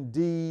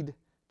indeed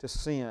to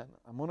sin,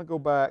 I'm going to go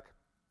back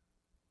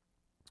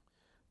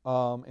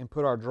and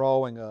put our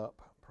drawing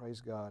up. Praise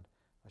God.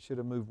 I should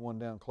have moved one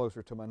down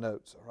closer to my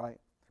notes, all right?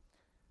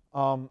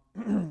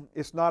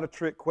 It's not a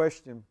trick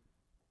question.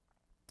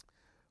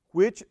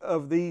 Which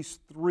of these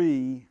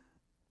three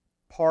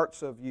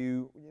parts of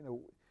you,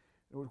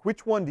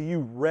 which one do you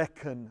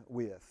reckon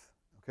with?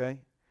 Okay?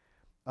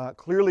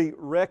 Clearly,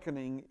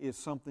 reckoning is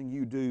something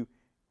you do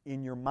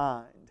in your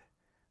mind.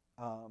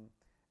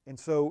 And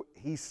so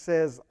he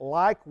says,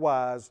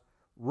 likewise,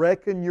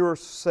 reckon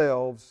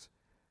yourselves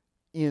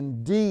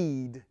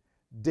indeed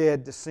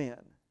dead to sin.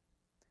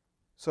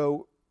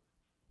 So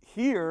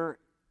here,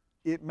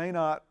 it may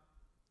not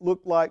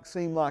look like,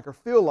 seem like, or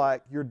feel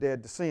like you're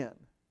dead to sin.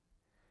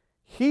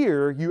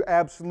 Here, you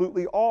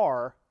absolutely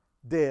are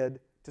dead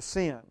to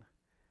sin.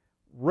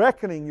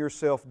 Reckoning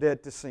yourself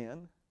dead to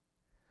sin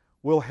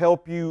will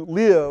help you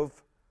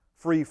live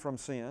free from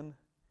sin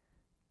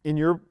in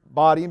your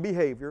body and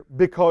behavior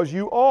because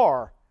you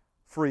are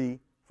free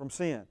from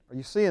sin. Are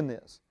you seeing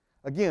this?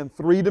 Again,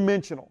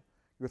 three-dimensional.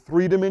 You're a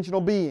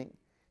three-dimensional being.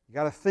 You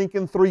got to think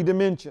in three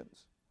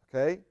dimensions.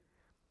 Okay?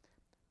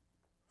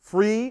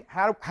 Free,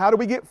 how do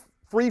we get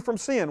free from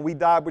sin? We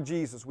died with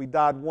Jesus. He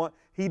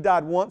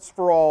died once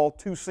for all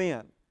to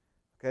sin.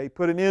 Okay?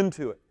 Put an end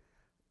to it.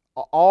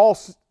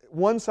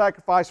 One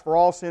sacrifice for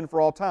all sin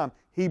for all time.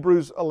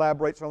 Hebrews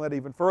elaborates on that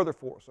even further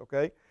for us.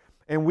 Okay?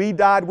 And we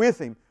died with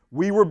Him.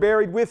 We were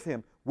buried with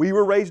Him. We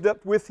were raised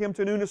up with Him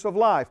to newness of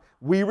life.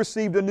 We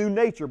received a new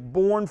nature,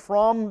 born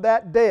from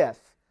that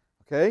death.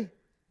 Okay?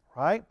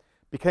 Right?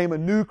 Became a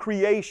new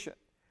creation.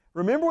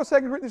 Remember what 2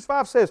 Corinthians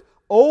 5 says?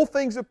 Old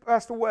things have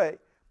passed away.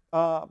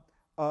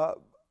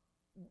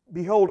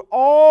 Behold,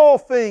 all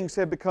things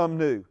have become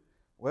new.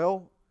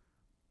 Well,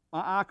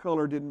 my eye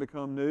color didn't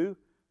become new.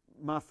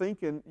 My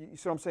thinking, you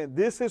see what I'm saying?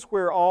 This is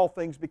where all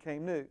things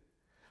became new.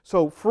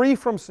 So, free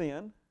from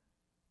sin,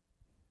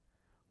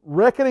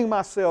 reckoning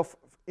myself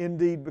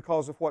indeed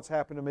because of what's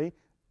happened to me,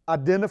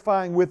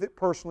 identifying with it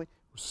personally,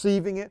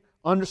 receiving it,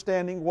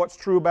 understanding what's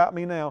true about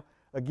me now.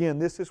 Again,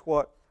 this is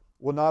what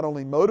will not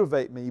only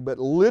motivate me, but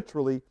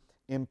literally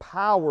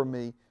empower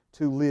me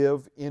to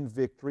live in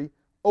victory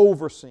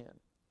over sin.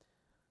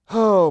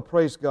 Oh,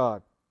 praise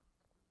God.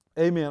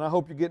 Amen. I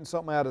hope you're getting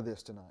something out of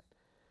this tonight.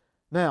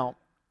 Now,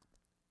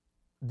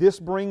 this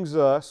brings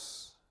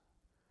us,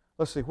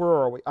 let's see, where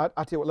are we? I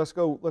tell you what,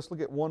 let's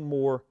look at one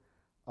more.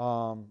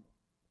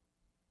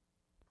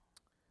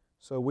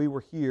 So we were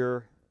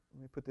here.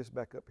 Let me put this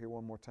back up here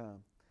one more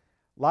time.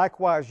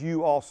 Likewise,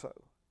 you also.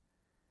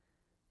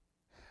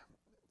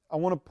 I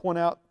want to point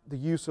out the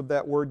use of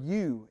that word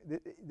you.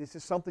 This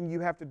is something you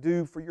have to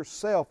do for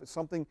yourself. It's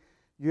something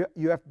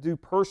you have to do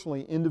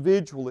personally,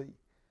 individually.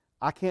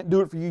 I can't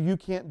do it for you. You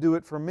can't do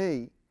it for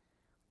me.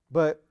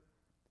 But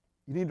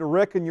you need to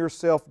reckon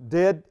yourself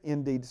dead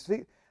indeed.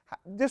 See,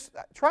 just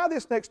try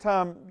this next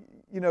time.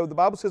 The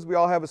Bible says we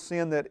all have a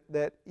sin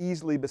that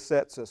easily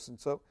besets us. And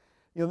so,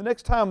 the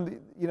next time,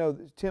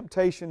 the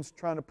temptation's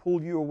trying to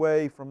pull you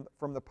away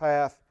from the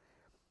path,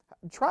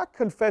 try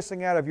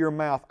confessing out of your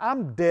mouth,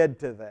 I'm dead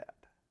to that.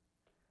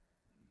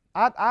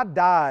 I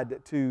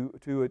died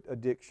to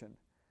addiction.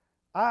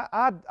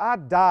 I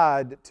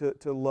died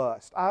to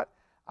lust.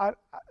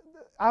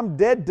 I'm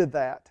dead to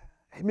that.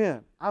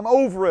 Amen. I'm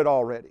over it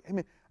already.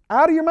 Amen.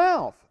 Out of your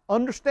mouth,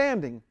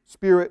 understanding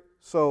spirit,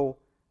 soul,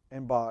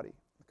 and body.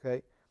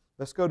 Okay?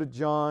 Let's go to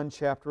John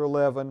chapter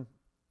 11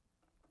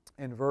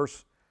 and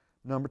verse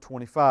number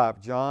 25.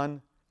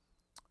 John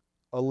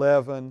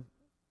 11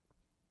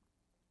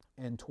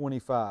 and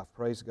 25.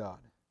 Praise God.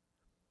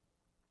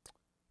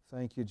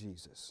 Thank you,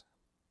 Jesus.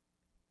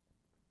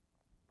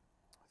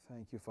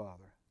 Thank you,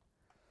 Father.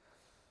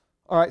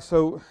 All right,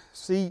 so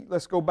see,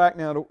 let's go back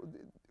now to,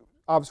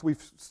 obviously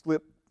we've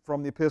slipped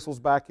from the epistles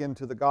back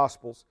into the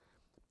Gospels.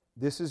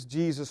 This is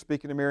Jesus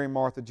speaking to Mary and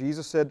Martha.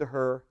 Jesus said to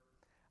her,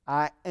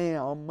 I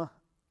am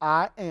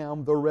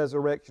the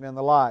resurrection and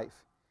the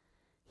life.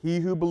 He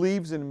who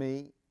believes in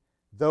me,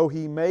 though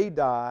he may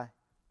die,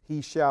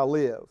 he shall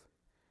live.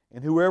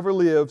 And whoever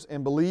lives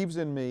and believes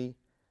in me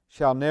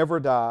shall never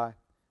die.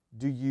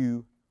 Do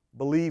you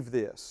believe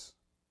this?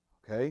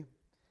 Okay.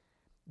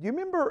 Do you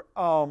remember,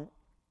 amen.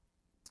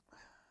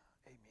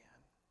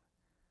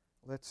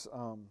 Let's,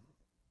 I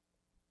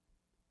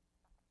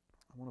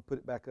want to put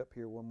it back up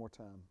here one more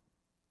time.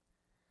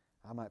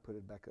 I might put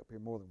it back up here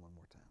more than one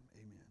more time.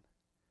 Amen.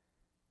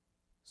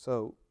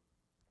 So,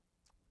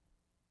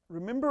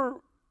 remember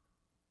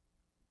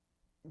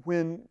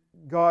when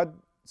God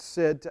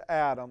said to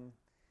Adam,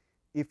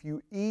 if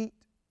you eat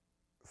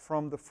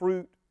from the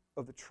fruit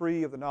of the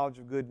tree of the knowledge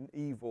of good and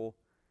evil,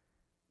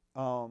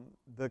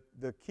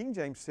 the King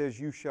James says,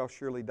 you shall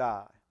surely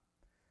die.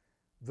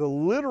 The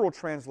literal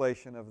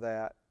translation of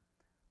that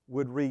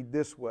would read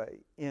this way,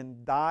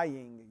 in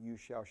dying you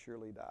shall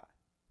surely die.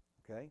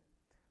 Okay?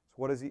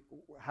 So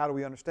how do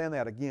we understand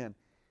that? Again,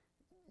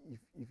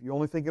 if you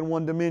only think in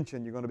one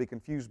dimension, you're going to be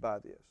confused by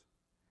this.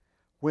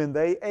 When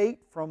they ate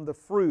from the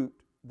fruit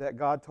that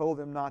God told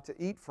them not to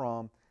eat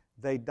from,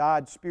 they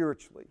died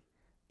spiritually.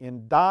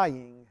 In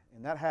dying,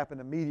 and that happened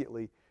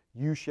immediately,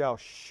 you shall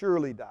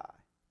surely die.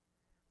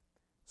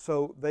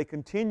 So they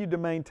continued to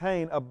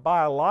maintain a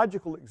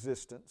biological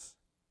existence,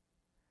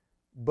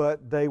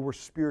 but they were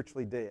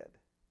spiritually dead.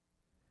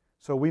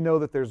 So we know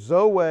that there's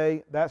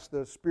Zoe, that's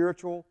the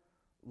spiritual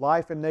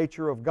life and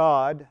nature of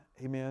God,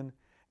 amen,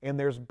 and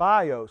there's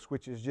bios,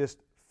 which is just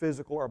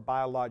physical or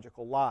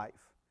biological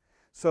life.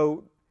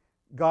 So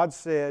God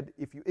said,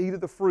 if you eat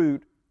of the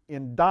fruit,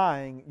 in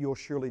dying, you'll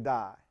surely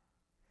die.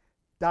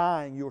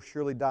 Dying, you'll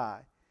surely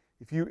die.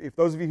 If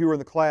those of you who are in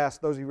the class,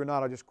 those of you who are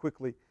not, I'll just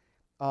quickly,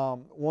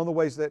 one of the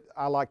ways that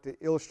I like to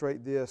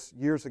illustrate this,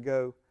 years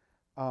ago,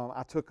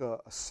 I took a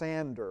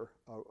sander,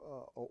 an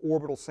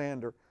orbital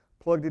sander,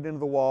 plugged it into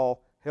the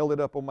wall, held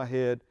it up on my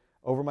head,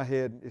 over my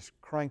head, and just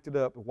cranked it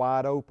up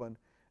wide open,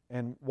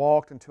 and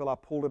walked until I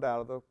pulled it out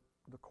of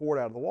the cord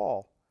out of the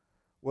wall.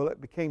 Well,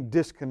 it became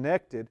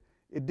disconnected.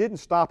 It didn't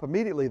stop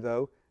immediately,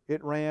 though.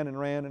 It ran and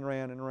ran and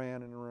ran and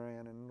ran and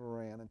ran and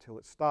ran until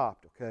it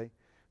stopped, okay?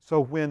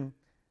 So when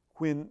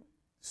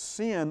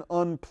sin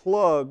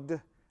unplugged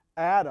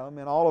Adam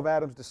and all of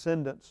Adam's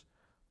descendants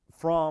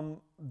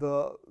from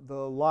the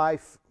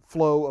life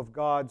flow of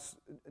God's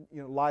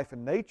life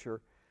and nature,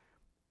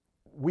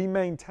 we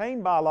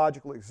maintain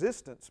biological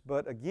existence,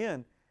 but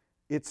again,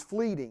 it's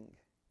fleeting.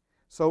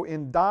 So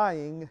in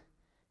dying,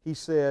 he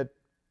said,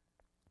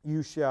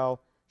 you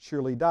shall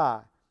surely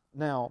die.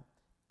 Now,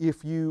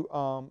 if you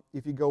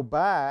go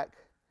back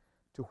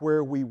to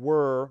where we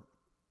were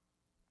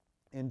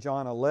in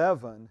John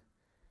 11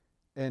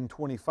 and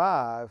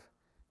 25,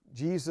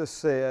 Jesus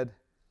said,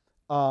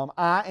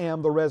 I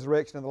am the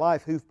resurrection and the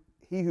life.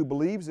 He who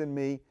believes in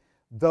me,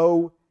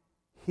 though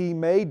he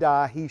may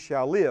die, he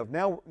shall live.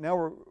 Now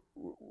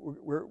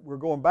we're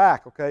going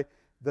back, okay?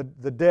 The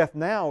death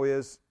now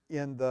is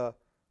in the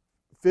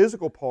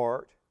physical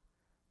part,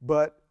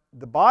 but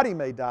the body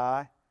may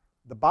die,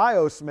 the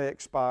bios may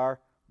expire,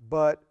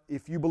 but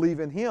if you believe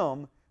in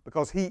Him,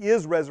 because He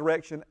is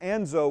resurrection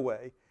and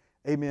Zoe,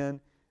 amen,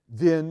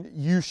 then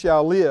you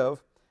shall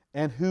live,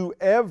 and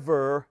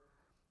whoever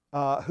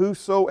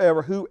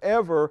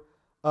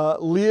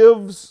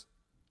lives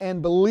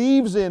and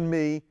believes in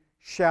me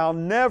shall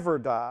never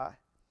die.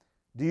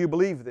 Do you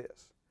believe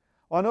this?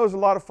 Well, I know there's a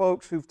lot of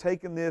folks who've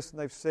taken this and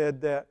they've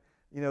said that,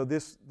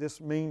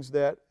 this means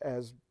that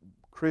as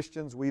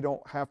Christians we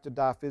don't have to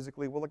die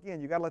physically. Well,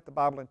 again, you've got to let the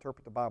Bible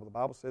interpret the Bible. The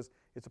Bible says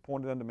it's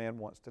appointed unto man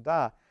once to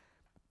die.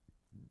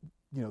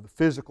 The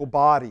physical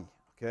body,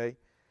 okay?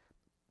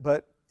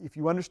 But if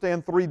you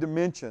understand three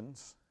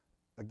dimensions,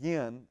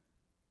 again,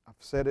 I've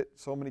said it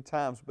so many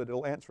times, but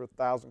it'll answer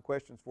 1,000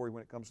 questions for you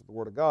when it comes to the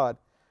Word of God.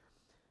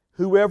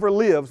 Whoever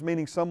lives,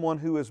 meaning someone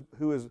who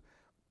is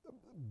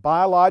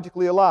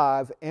biologically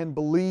alive and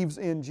believes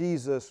in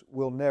Jesus,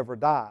 will never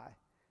die.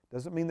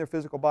 Doesn't mean their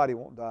physical body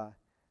won't die,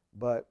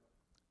 but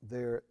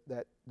the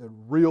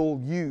real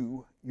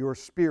you, your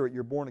spirit,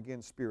 your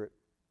born-again spirit,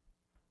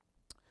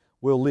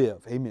 will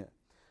live. Amen.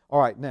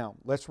 All right, now,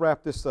 let's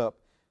wrap this up.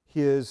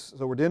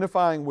 So we're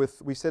identifying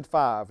with, we said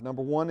 5.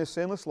 Number 1 is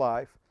sinless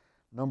life.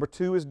 Number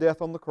 2 is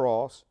death on the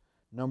cross.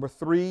 Number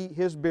 3,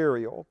 His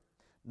burial.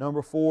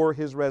 Number 4,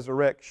 His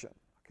resurrection.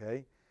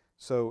 Okay?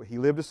 So He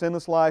lived a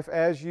sinless life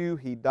as you.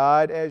 He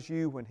died as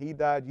you. When He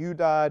died, you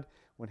died.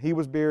 When He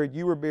was buried,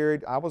 you were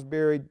buried. I was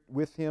buried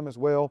with Him as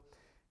well.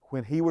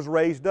 When He was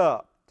raised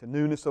up to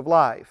newness of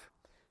life,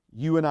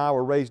 you and I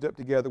were raised up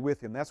together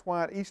with Him. That's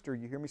why at Easter,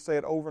 you hear me say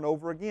it over and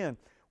over again,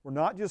 we're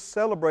not just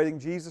celebrating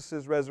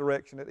Jesus'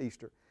 resurrection at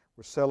Easter.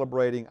 We're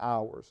celebrating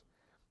ours.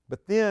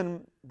 But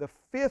then the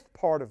 5th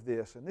part of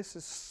this, and this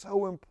is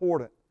so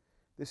important,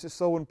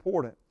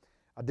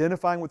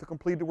 identifying with the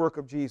completed work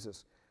of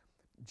Jesus.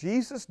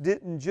 Jesus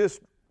didn't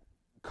just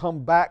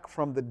come back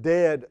from the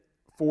dead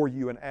for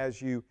you and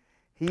as you.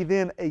 He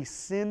then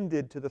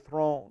ascended to the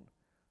throne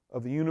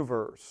of the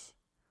universe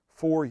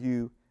for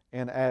you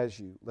and as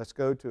you. Let's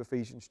go to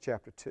Ephesians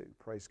chapter 2.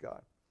 Praise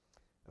God.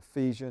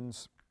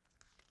 Ephesians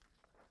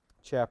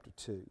chapter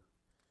 2.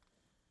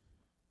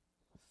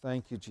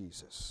 Thank you,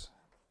 Jesus.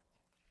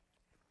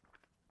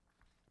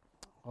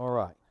 All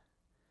right.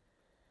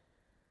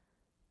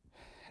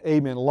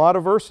 Amen. A lot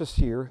of verses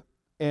here,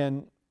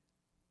 and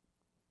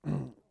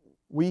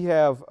we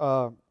have,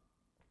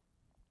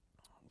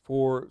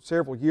 for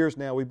several years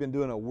now, we've been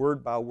doing a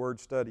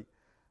word-by-word study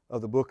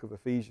of the book of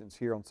Ephesians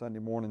here on Sunday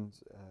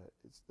mornings.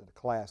 It's a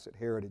class at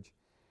Heritage.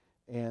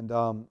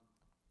 And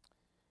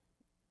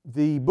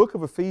the book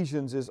of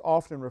Ephesians is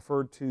often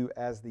referred to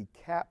as the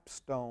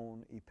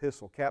capstone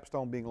epistle.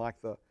 Capstone being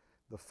like the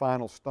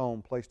final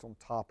stone placed on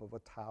top of a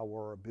tower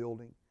or a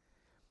building.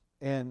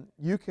 And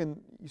you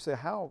say,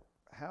 how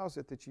is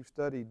it that you've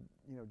studied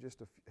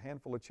just a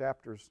handful of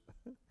chapters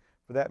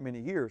for that many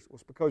years? Well,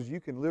 it's because you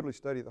can literally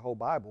study the whole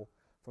Bible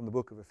from the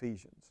book of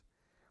Ephesians.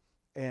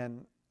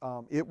 And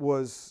it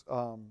was,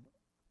 I'm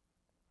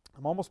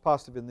almost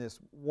positive in this,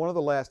 one of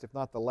the last, if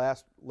not the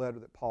last letter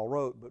that Paul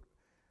wrote, but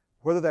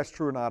whether that's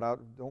true or not,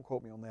 don't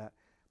quote me on that.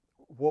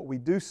 What we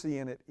do see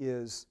in it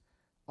is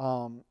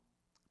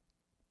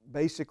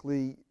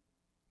basically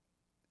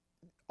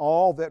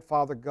all that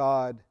Father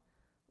God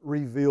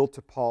revealed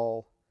to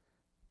Paul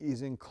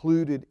is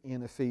included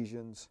in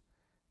Ephesians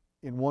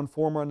in one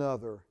form or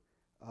another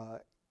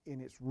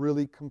and it's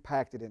really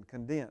compacted and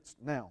condensed.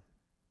 Now,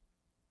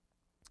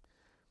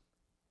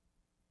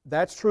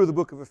 that's true of the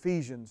book of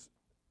Ephesians,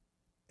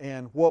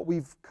 and what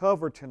we've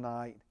covered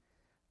tonight,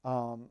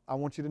 I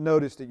want you to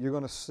notice that you're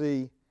going to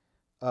see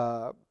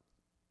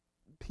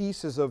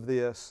pieces of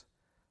this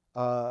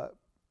under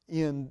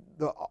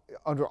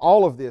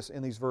all of this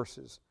in these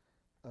verses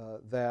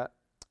that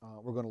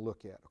we're going to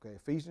look at. Okay,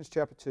 Ephesians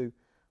chapter 2,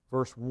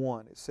 verse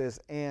 1. It says,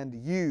 "And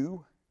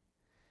you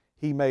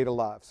He made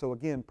alive." So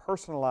again,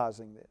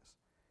 personalizing this.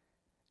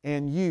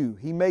 And you,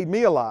 He made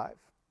me alive.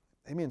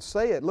 Amen.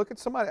 Say it. Look at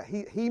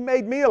somebody. He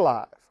made me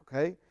alive.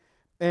 Okay?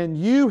 "And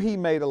you He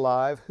made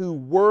alive who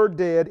were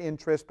dead in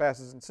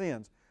trespasses and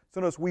sins."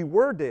 So notice, we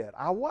were dead.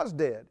 I was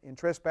dead in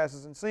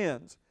trespasses and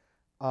sins.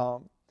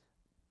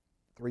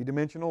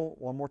 Three-dimensional,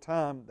 one more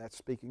time, that's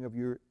speaking of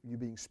you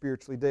being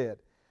spiritually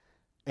dead.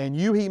 "And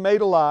you He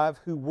made alive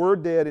who were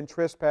dead in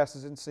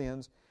trespasses and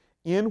sins,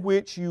 in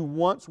which you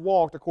once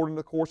walked according to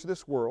the course of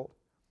this world,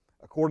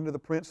 according to the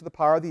prince of the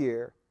power of the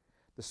air,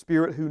 the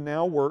spirit who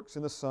now works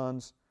in the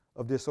sons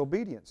of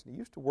disobedience." He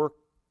used to work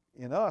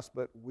in us,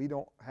 but we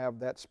don't have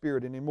that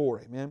spirit anymore.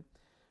 Amen?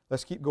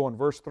 Let's keep going.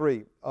 Verse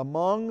 3.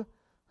 "Among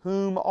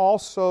whom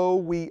also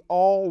we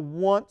all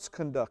once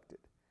conducted."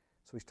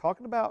 So he's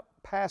talking about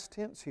past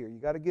tense here. You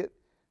got to get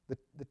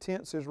the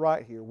tense is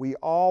right here. "We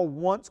all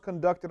once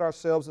conducted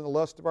ourselves in the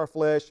lust of our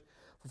flesh,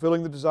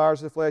 fulfilling the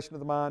desires of the flesh and of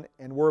the mind,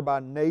 and were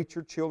by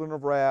nature children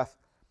of wrath,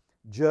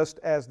 just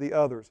as the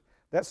others."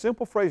 That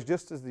simple phrase,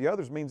 "just as the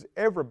others," means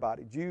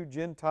everybody, Jew,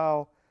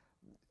 Gentile,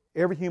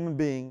 every human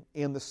being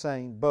in the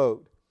same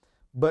boat.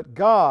 "But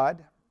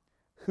God,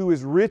 who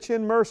is rich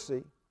in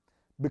mercy,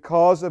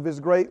 because of His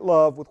great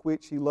love with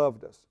which He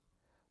loved us."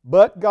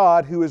 But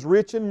God, who is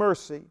rich in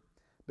mercy,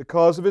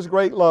 because of His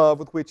great love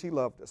with which He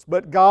loved us.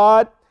 But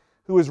God,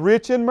 who is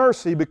rich in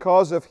mercy,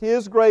 because of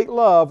His great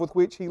love with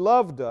which He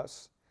loved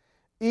us,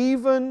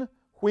 even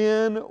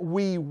when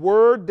we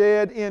were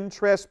dead in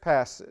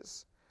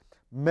trespasses,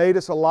 made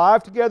us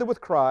alive together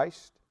with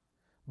Christ.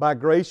 By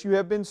grace you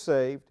have been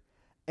saved,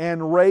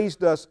 and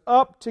raised us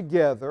up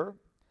together,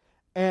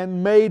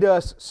 and made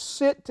us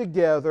sit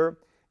together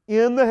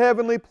in the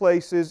heavenly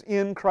places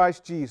in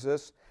Christ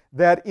Jesus,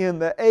 that in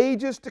the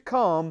ages to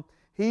come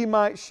He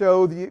might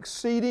show the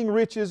exceeding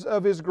riches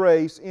of His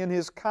grace in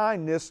His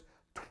kindness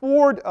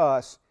toward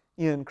us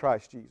in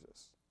Christ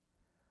Jesus.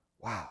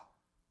 Wow.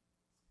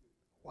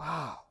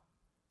 Wow.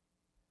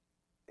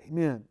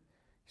 Amen.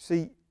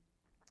 See,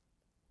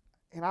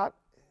 and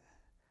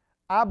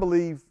I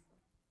believe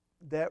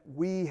that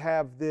we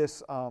have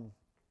this,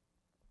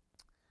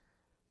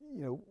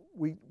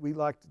 we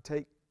like to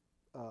take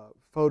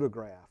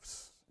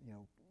photographs,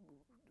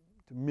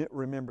 to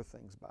remember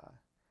things by.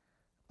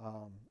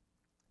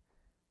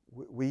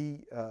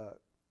 We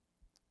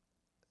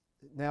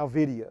now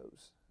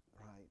videos,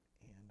 right?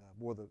 And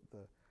boy,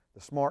 the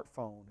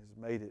smartphone has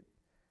made it,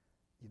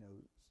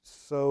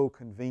 so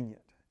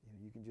convenient.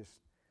 You can just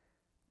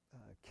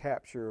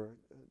capture,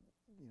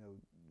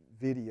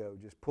 video.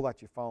 Just pull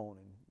out your phone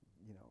and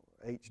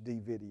HD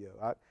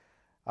video.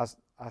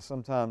 I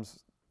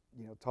sometimes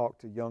talk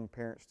to young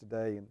parents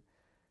today,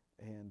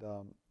 and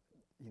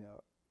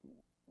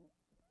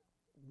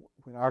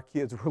when our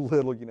kids were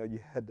little, you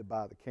had to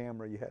buy the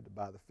camera, you had to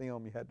buy the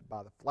film, you had to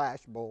buy the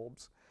flash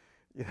bulbs,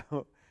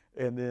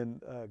 and then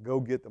go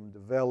get them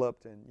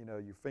developed, and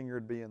your finger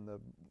would be in the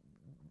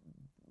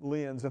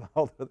lens and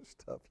all the other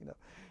stuff,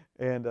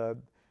 and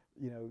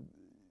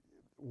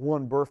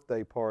one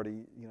birthday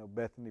party,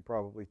 Bethany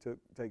probably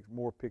takes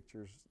more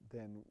pictures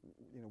than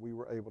we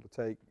were able to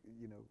take,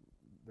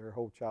 their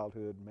whole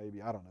childhood,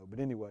 maybe, I don't know, but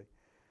anyway,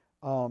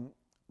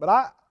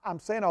 but I'm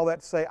saying all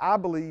that to say I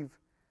believe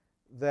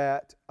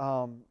that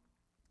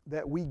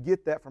that we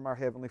get that from our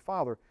Heavenly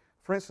Father.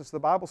 For instance, the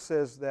Bible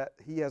says that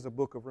He has a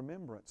book of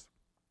remembrance.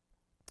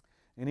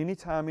 And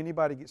anytime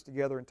anybody gets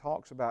together and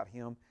talks about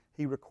Him,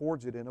 He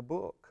records it in a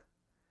book.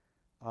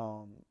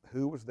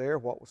 Who was there,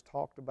 what was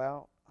talked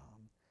about.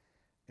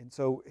 And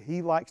so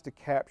He likes to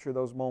capture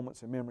those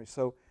moments in memory.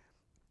 So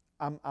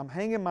I'm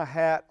hanging my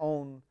hat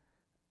on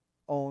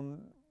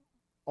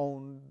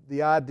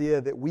the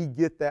idea that we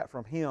get that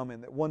from Him,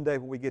 and that one day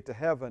when we get to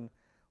heaven,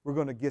 we're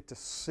going to get to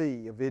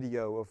see a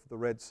video of the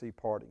Red Sea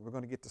parting. We're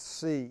going to get to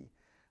see,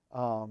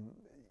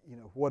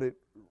 what it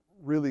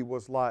really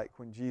was like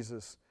when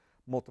Jesus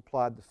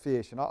multiplied the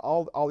fish, and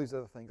all these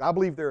other things. I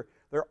believe they're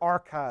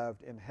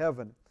archived in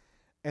heaven,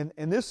 and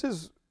this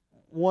is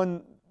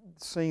one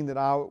scene that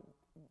I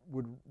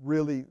would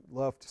really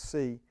love to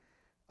see.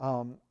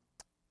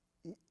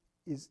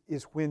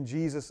 Is when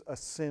Jesus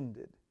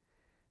ascended.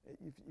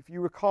 If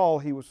you recall,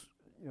 He was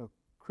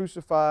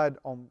crucified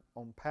on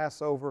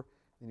Passover,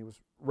 and He was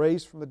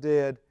raised from the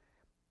dead,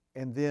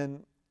 and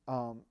then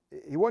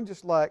He wasn't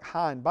just like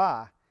high and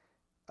by.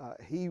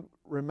 He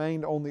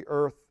remained on the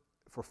earth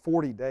for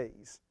 40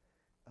 days,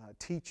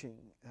 teaching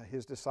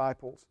His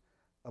disciples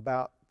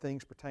about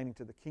things pertaining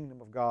to the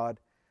kingdom of God.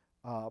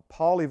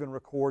 Paul even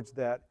records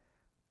that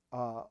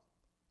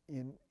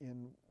in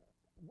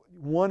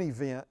one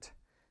event,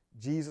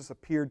 Jesus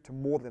appeared to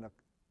more than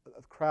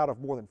a crowd of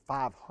more than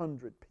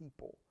 500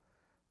 people.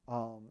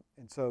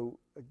 And so,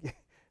 again,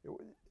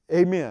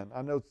 amen.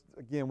 I know,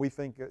 again, we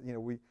think,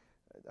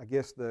 I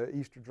guess the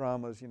Easter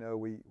dramas,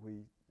 we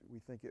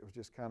think it was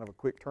just kind of a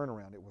quick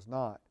turnaround. It was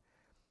not.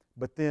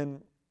 But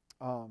then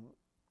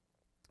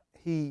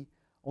he,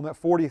 on that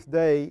 40th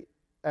day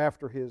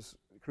after his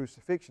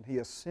crucifixion, he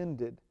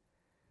ascended.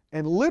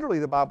 And literally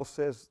the Bible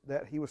says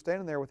that he was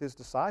standing there with his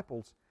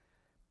disciples,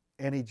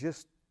 and he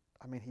just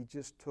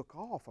took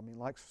off.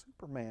 Like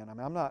Superman. I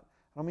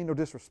don't mean no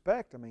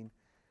disrespect.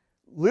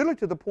 Literally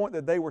to the point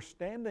that they were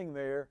standing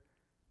there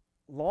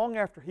long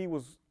after he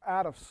was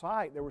out of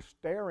sight. They were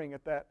staring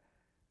at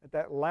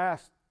that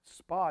last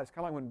spot. It's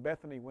kind of like when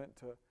Bethany went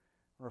to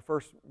her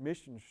first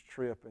missions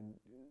trip, and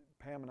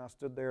Pam and I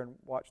stood there and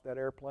watched that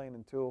airplane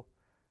until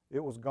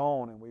it was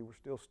gone, and we were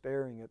still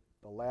staring at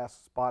the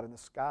last spot in the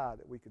sky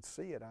that we could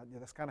see it.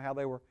 That's kind of how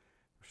they were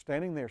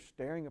standing there,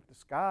 staring up at the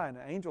sky. And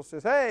the angel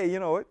says, "Hey,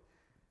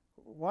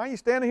 why are you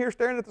standing here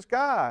staring at the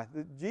sky?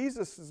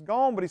 Jesus is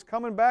gone, but He's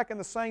coming back in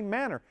the same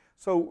manner."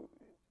 So,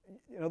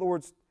 in other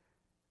words,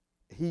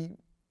 He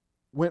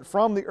went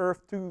from the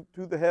earth to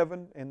the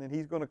heaven, and then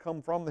He's going to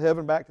come from the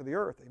heaven back to the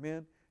earth.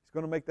 Amen? He's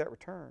going to make that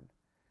return.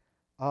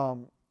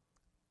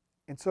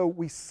 And so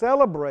we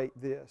celebrate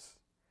this.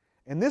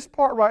 And this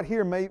part right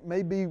here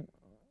may be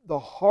the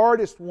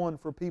hardest one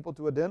for people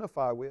to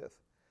identify with.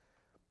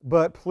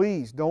 But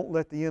please, don't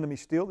let the enemy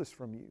steal this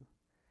from you.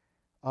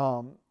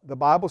 The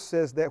Bible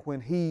says that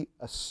when He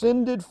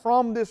ascended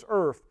from this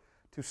earth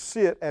to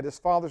sit at His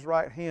Father's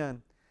right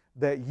hand,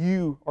 that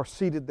you are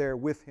seated there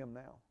with Him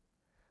now.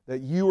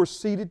 That you are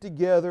seated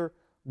together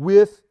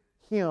with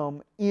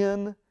Him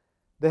in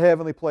the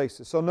heavenly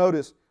places. So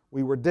notice,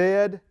 we were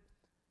dead.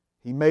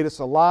 He made us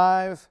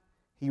alive.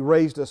 He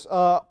raised us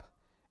up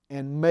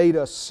and made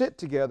us sit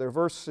together,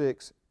 verse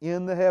 6,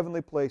 in the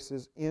heavenly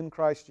places in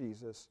Christ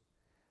Jesus,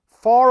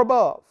 far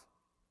above,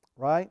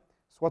 right?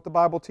 It's what the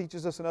Bible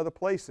teaches us in other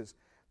places,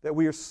 that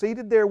we are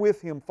seated there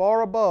with Him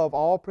far above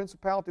all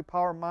principality,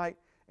 power, might,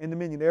 and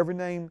dominion, every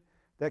name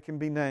that can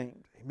be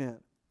named. Amen.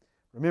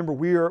 Remember,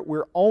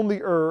 we're on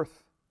the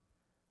earth,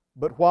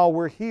 but while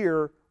we're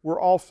here,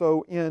 we're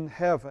also in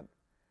heaven.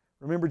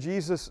 Remember,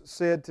 Jesus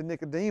said to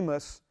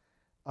Nicodemus,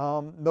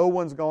 no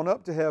one's gone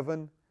up to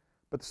heaven,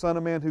 but the Son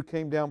of Man who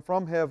came down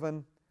from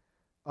heaven,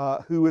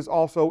 who is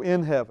also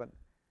in heaven.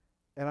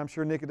 And I'm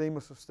sure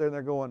Nicodemus was standing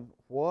there going,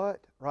 what?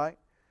 Right?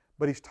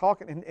 But He's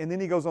talking, and then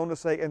He goes on to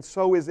say, and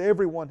so is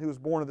everyone who is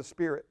born of the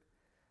Spirit.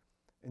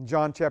 In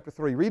John chapter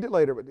 3. Read it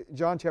later, but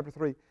John chapter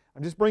 3.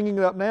 I'm just bringing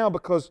it up now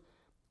because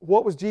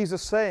what was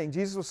Jesus saying?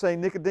 Jesus was saying,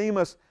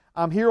 Nicodemus,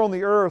 I'm here on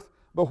the earth,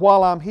 but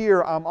while I'm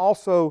here, I'm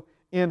also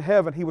in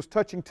heaven. He was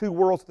touching two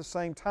worlds at the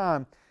same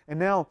time. And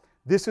now,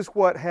 this is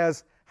what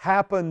has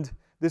happened.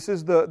 This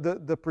is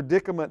the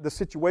predicament, the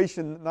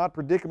situation, not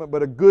predicament,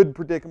 but a good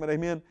predicament,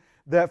 amen,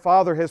 that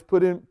Father has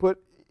put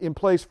in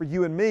place for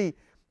you and me.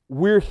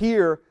 We're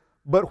here,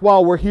 but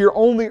while we're here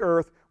on the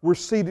earth, we're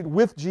seated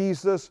with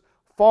Jesus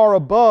far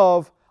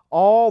above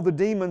all the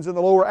demons in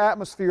the lower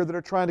atmosphere that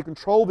are trying to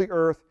control the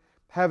earth,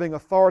 having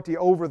authority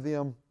over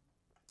them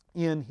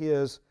in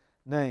His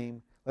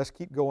name. Let's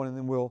keep going, and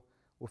then we'll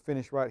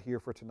finish right here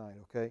for tonight,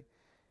 okay?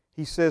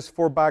 He says,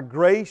 for by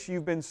grace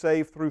you've been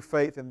saved through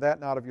faith, and that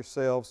not of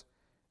yourselves.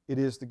 It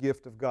is the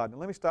gift of God. Now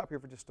let me stop here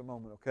for just a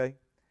moment, okay?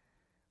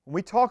 When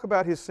we talk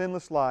about His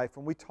sinless life,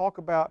 when we talk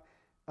about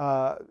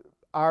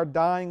our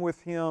dying with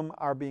Him,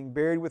 our being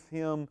buried with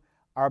Him,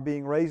 our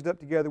being raised up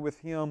together with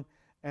Him,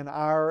 and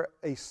our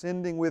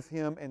ascending with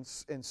Him and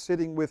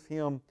sitting with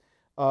Him,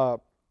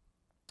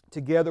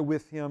 together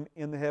with Him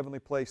in the heavenly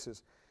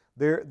places,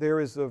 there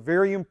is a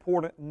very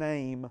important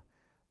name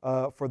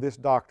for this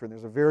doctrine.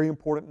 There's a very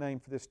important name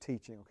for this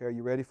teaching. Okay, are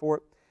you ready for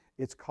it?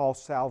 It's called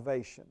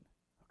salvation.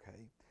 Okay,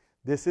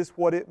 this is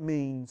what it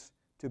means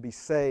to be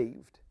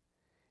saved.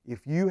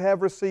 If you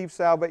have received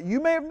salvation, you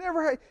may have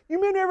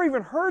never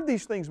even heard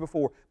these things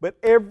before, but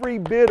every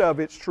bit of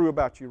it's true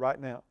about you right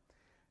now.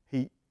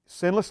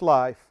 Sinless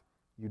life,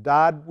 you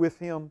died with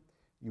Him,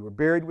 you were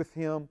buried with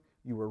Him,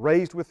 you were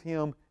raised with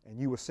Him, and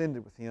you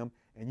ascended with Him,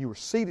 and you were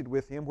seated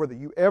with Him, whether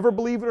you ever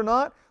believe it or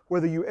not,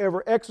 whether you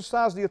ever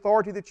exercise the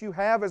authority that you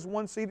have as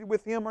one seated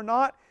with Him or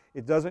not,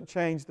 it doesn't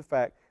change the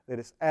fact that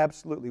it's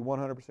absolutely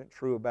 100%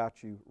 true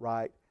about you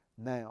right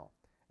now.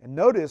 And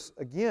notice,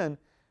 again,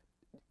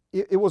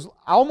 it was,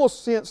 I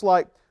almost sense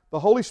like the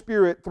Holy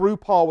Spirit, through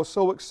Paul, was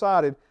so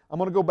excited. I'm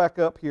going to go back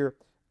up here.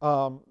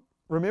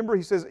 Remember,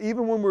 he says,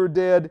 even when we were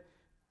dead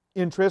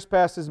in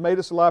trespasses, made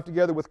us alive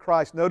together with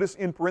Christ. Notice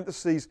in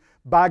parentheses,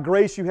 by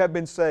grace you have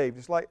been saved.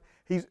 It's like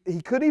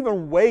he couldn't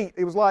even wait.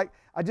 It was like,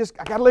 I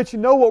got to let you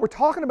know what we're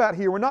talking about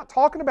here. We're not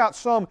talking about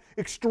some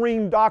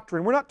extreme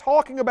doctrine. We're not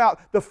talking about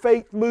the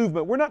faith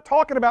movement. We're not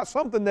talking about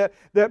something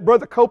that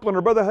Brother Copeland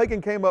or Brother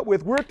Hagin came up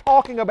with. We're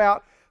talking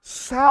about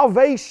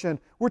salvation.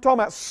 We're talking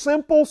about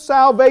simple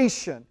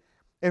salvation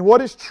and what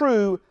is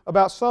true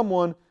about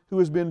someone who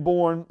has been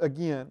born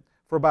again.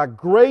 For by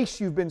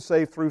grace you've been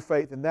saved through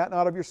faith, and that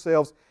not of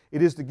yourselves.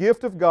 It is the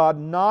gift of God,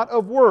 not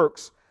of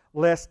works,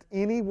 lest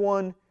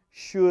anyone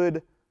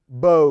should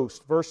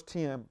boast. Verse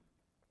 10,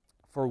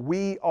 for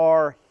we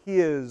are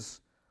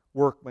His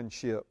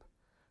workmanship,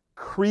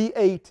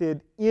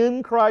 created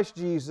in Christ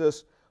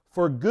Jesus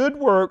for good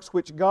works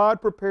which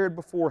God prepared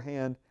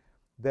beforehand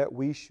that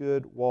we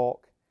should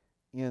walk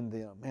in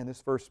them. Man,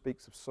 this verse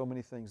speaks of so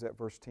many things, that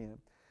verse 10.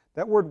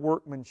 That word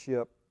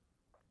workmanship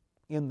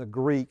in the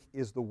Greek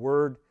is the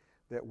word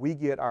that we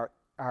get our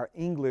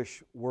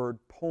English word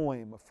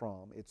poem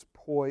from. It's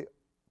poiome,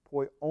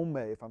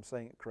 if I'm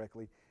saying it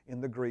correctly, in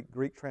the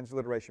Greek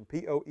transliteration,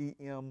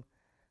 P-O-E-M-I-A,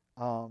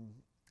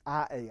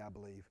 I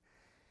believe.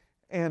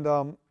 And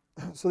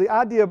so the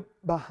idea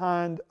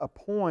behind a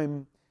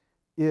poem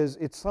is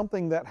it's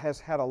something that has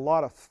had a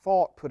lot of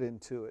thought put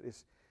into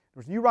it.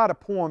 When you write a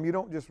poem, you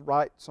don't just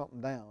write something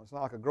down. It's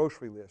not like a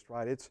grocery list,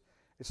 right? It's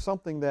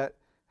something that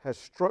has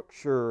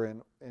structure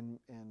and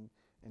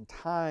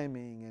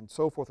timing and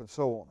so forth and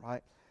so on,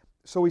 right?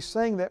 So he's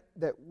saying that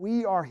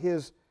we are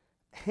His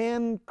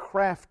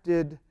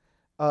handcrafted,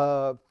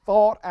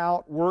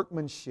 thought-out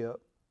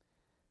workmanship,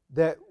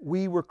 that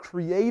we were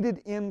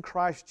created in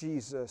Christ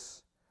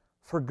Jesus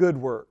for good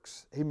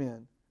works.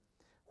 Amen.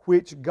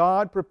 Which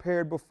God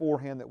prepared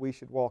beforehand that we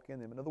should walk in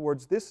them. In other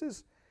words, this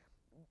is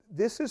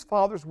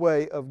Father's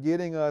way of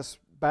getting us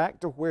back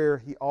to where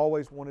He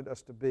always wanted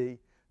us to be,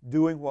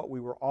 doing what we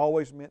were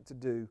always meant to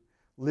do,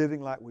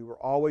 living like we were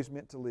always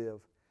meant to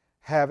live,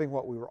 having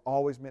what we were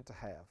always meant to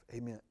have.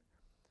 Amen.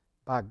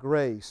 By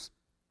grace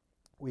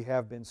we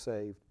have been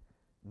saved,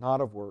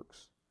 not of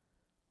works,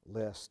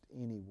 lest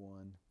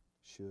anyone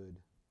should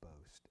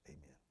boast.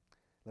 Amen.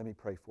 Let me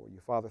pray for you.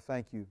 Father,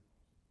 thank you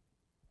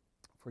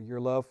for your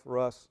love for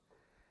us.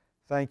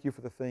 Thank you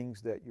for the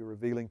things that you're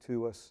revealing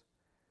to us.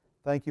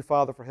 Thank you,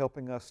 Father, for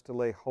helping us to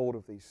lay hold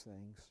of these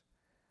things.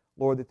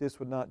 Lord, that this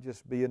would not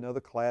just be another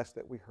class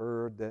that we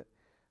heard, that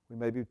we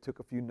maybe took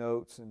a few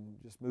notes and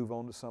just move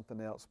on to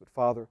something else. But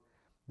Father,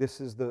 this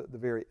is the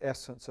very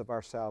essence of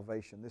our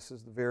salvation. This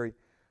is the very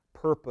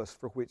purpose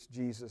for which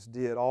Jesus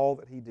did all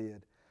that He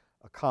did,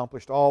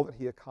 accomplished all that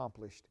He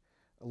accomplished.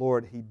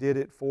 Lord, He did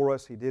it for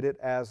us. He did it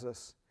as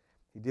us.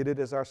 He did it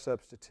as our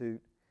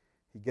substitute.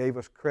 He gave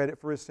us credit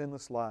for His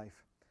sinless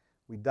life.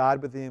 We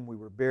died with Him. We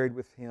were buried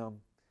with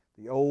Him.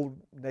 The old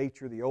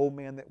nature, the old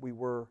man that we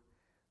were,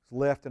 was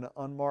left in an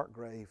unmarked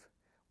grave.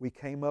 We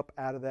came up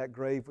out of that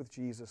grave with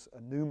Jesus,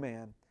 a new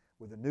man,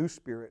 with a new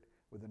spirit,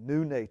 with a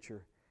new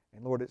nature.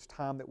 And Lord, it's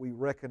time that we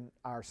reckon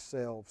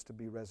ourselves to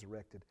be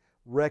resurrected.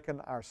 Reckon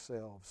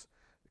ourselves,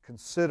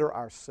 consider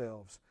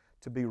ourselves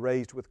to be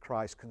raised with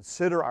Christ.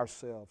 Consider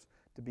ourselves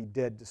to be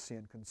dead to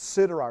sin.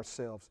 Consider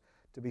ourselves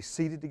to be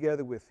seated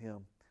together with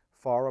Him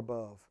far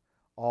above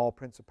all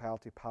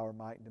principality, power,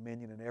 might, and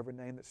dominion, and every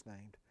name that's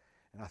named.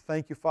 And I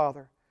thank you,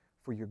 Father,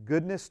 for your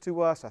goodness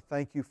to us. I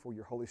thank you for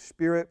your Holy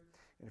Spirit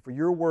and for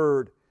your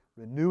word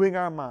renewing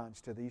our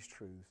minds to these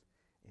truths.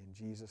 In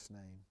Jesus'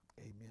 name,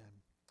 amen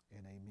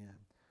and amen.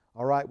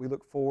 All right, we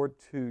look forward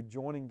to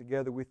joining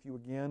together with you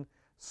again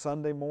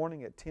Sunday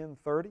morning at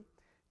 10:30.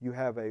 You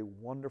have a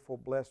wonderful,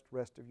 blessed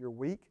rest of your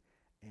week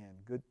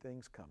and good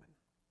things coming.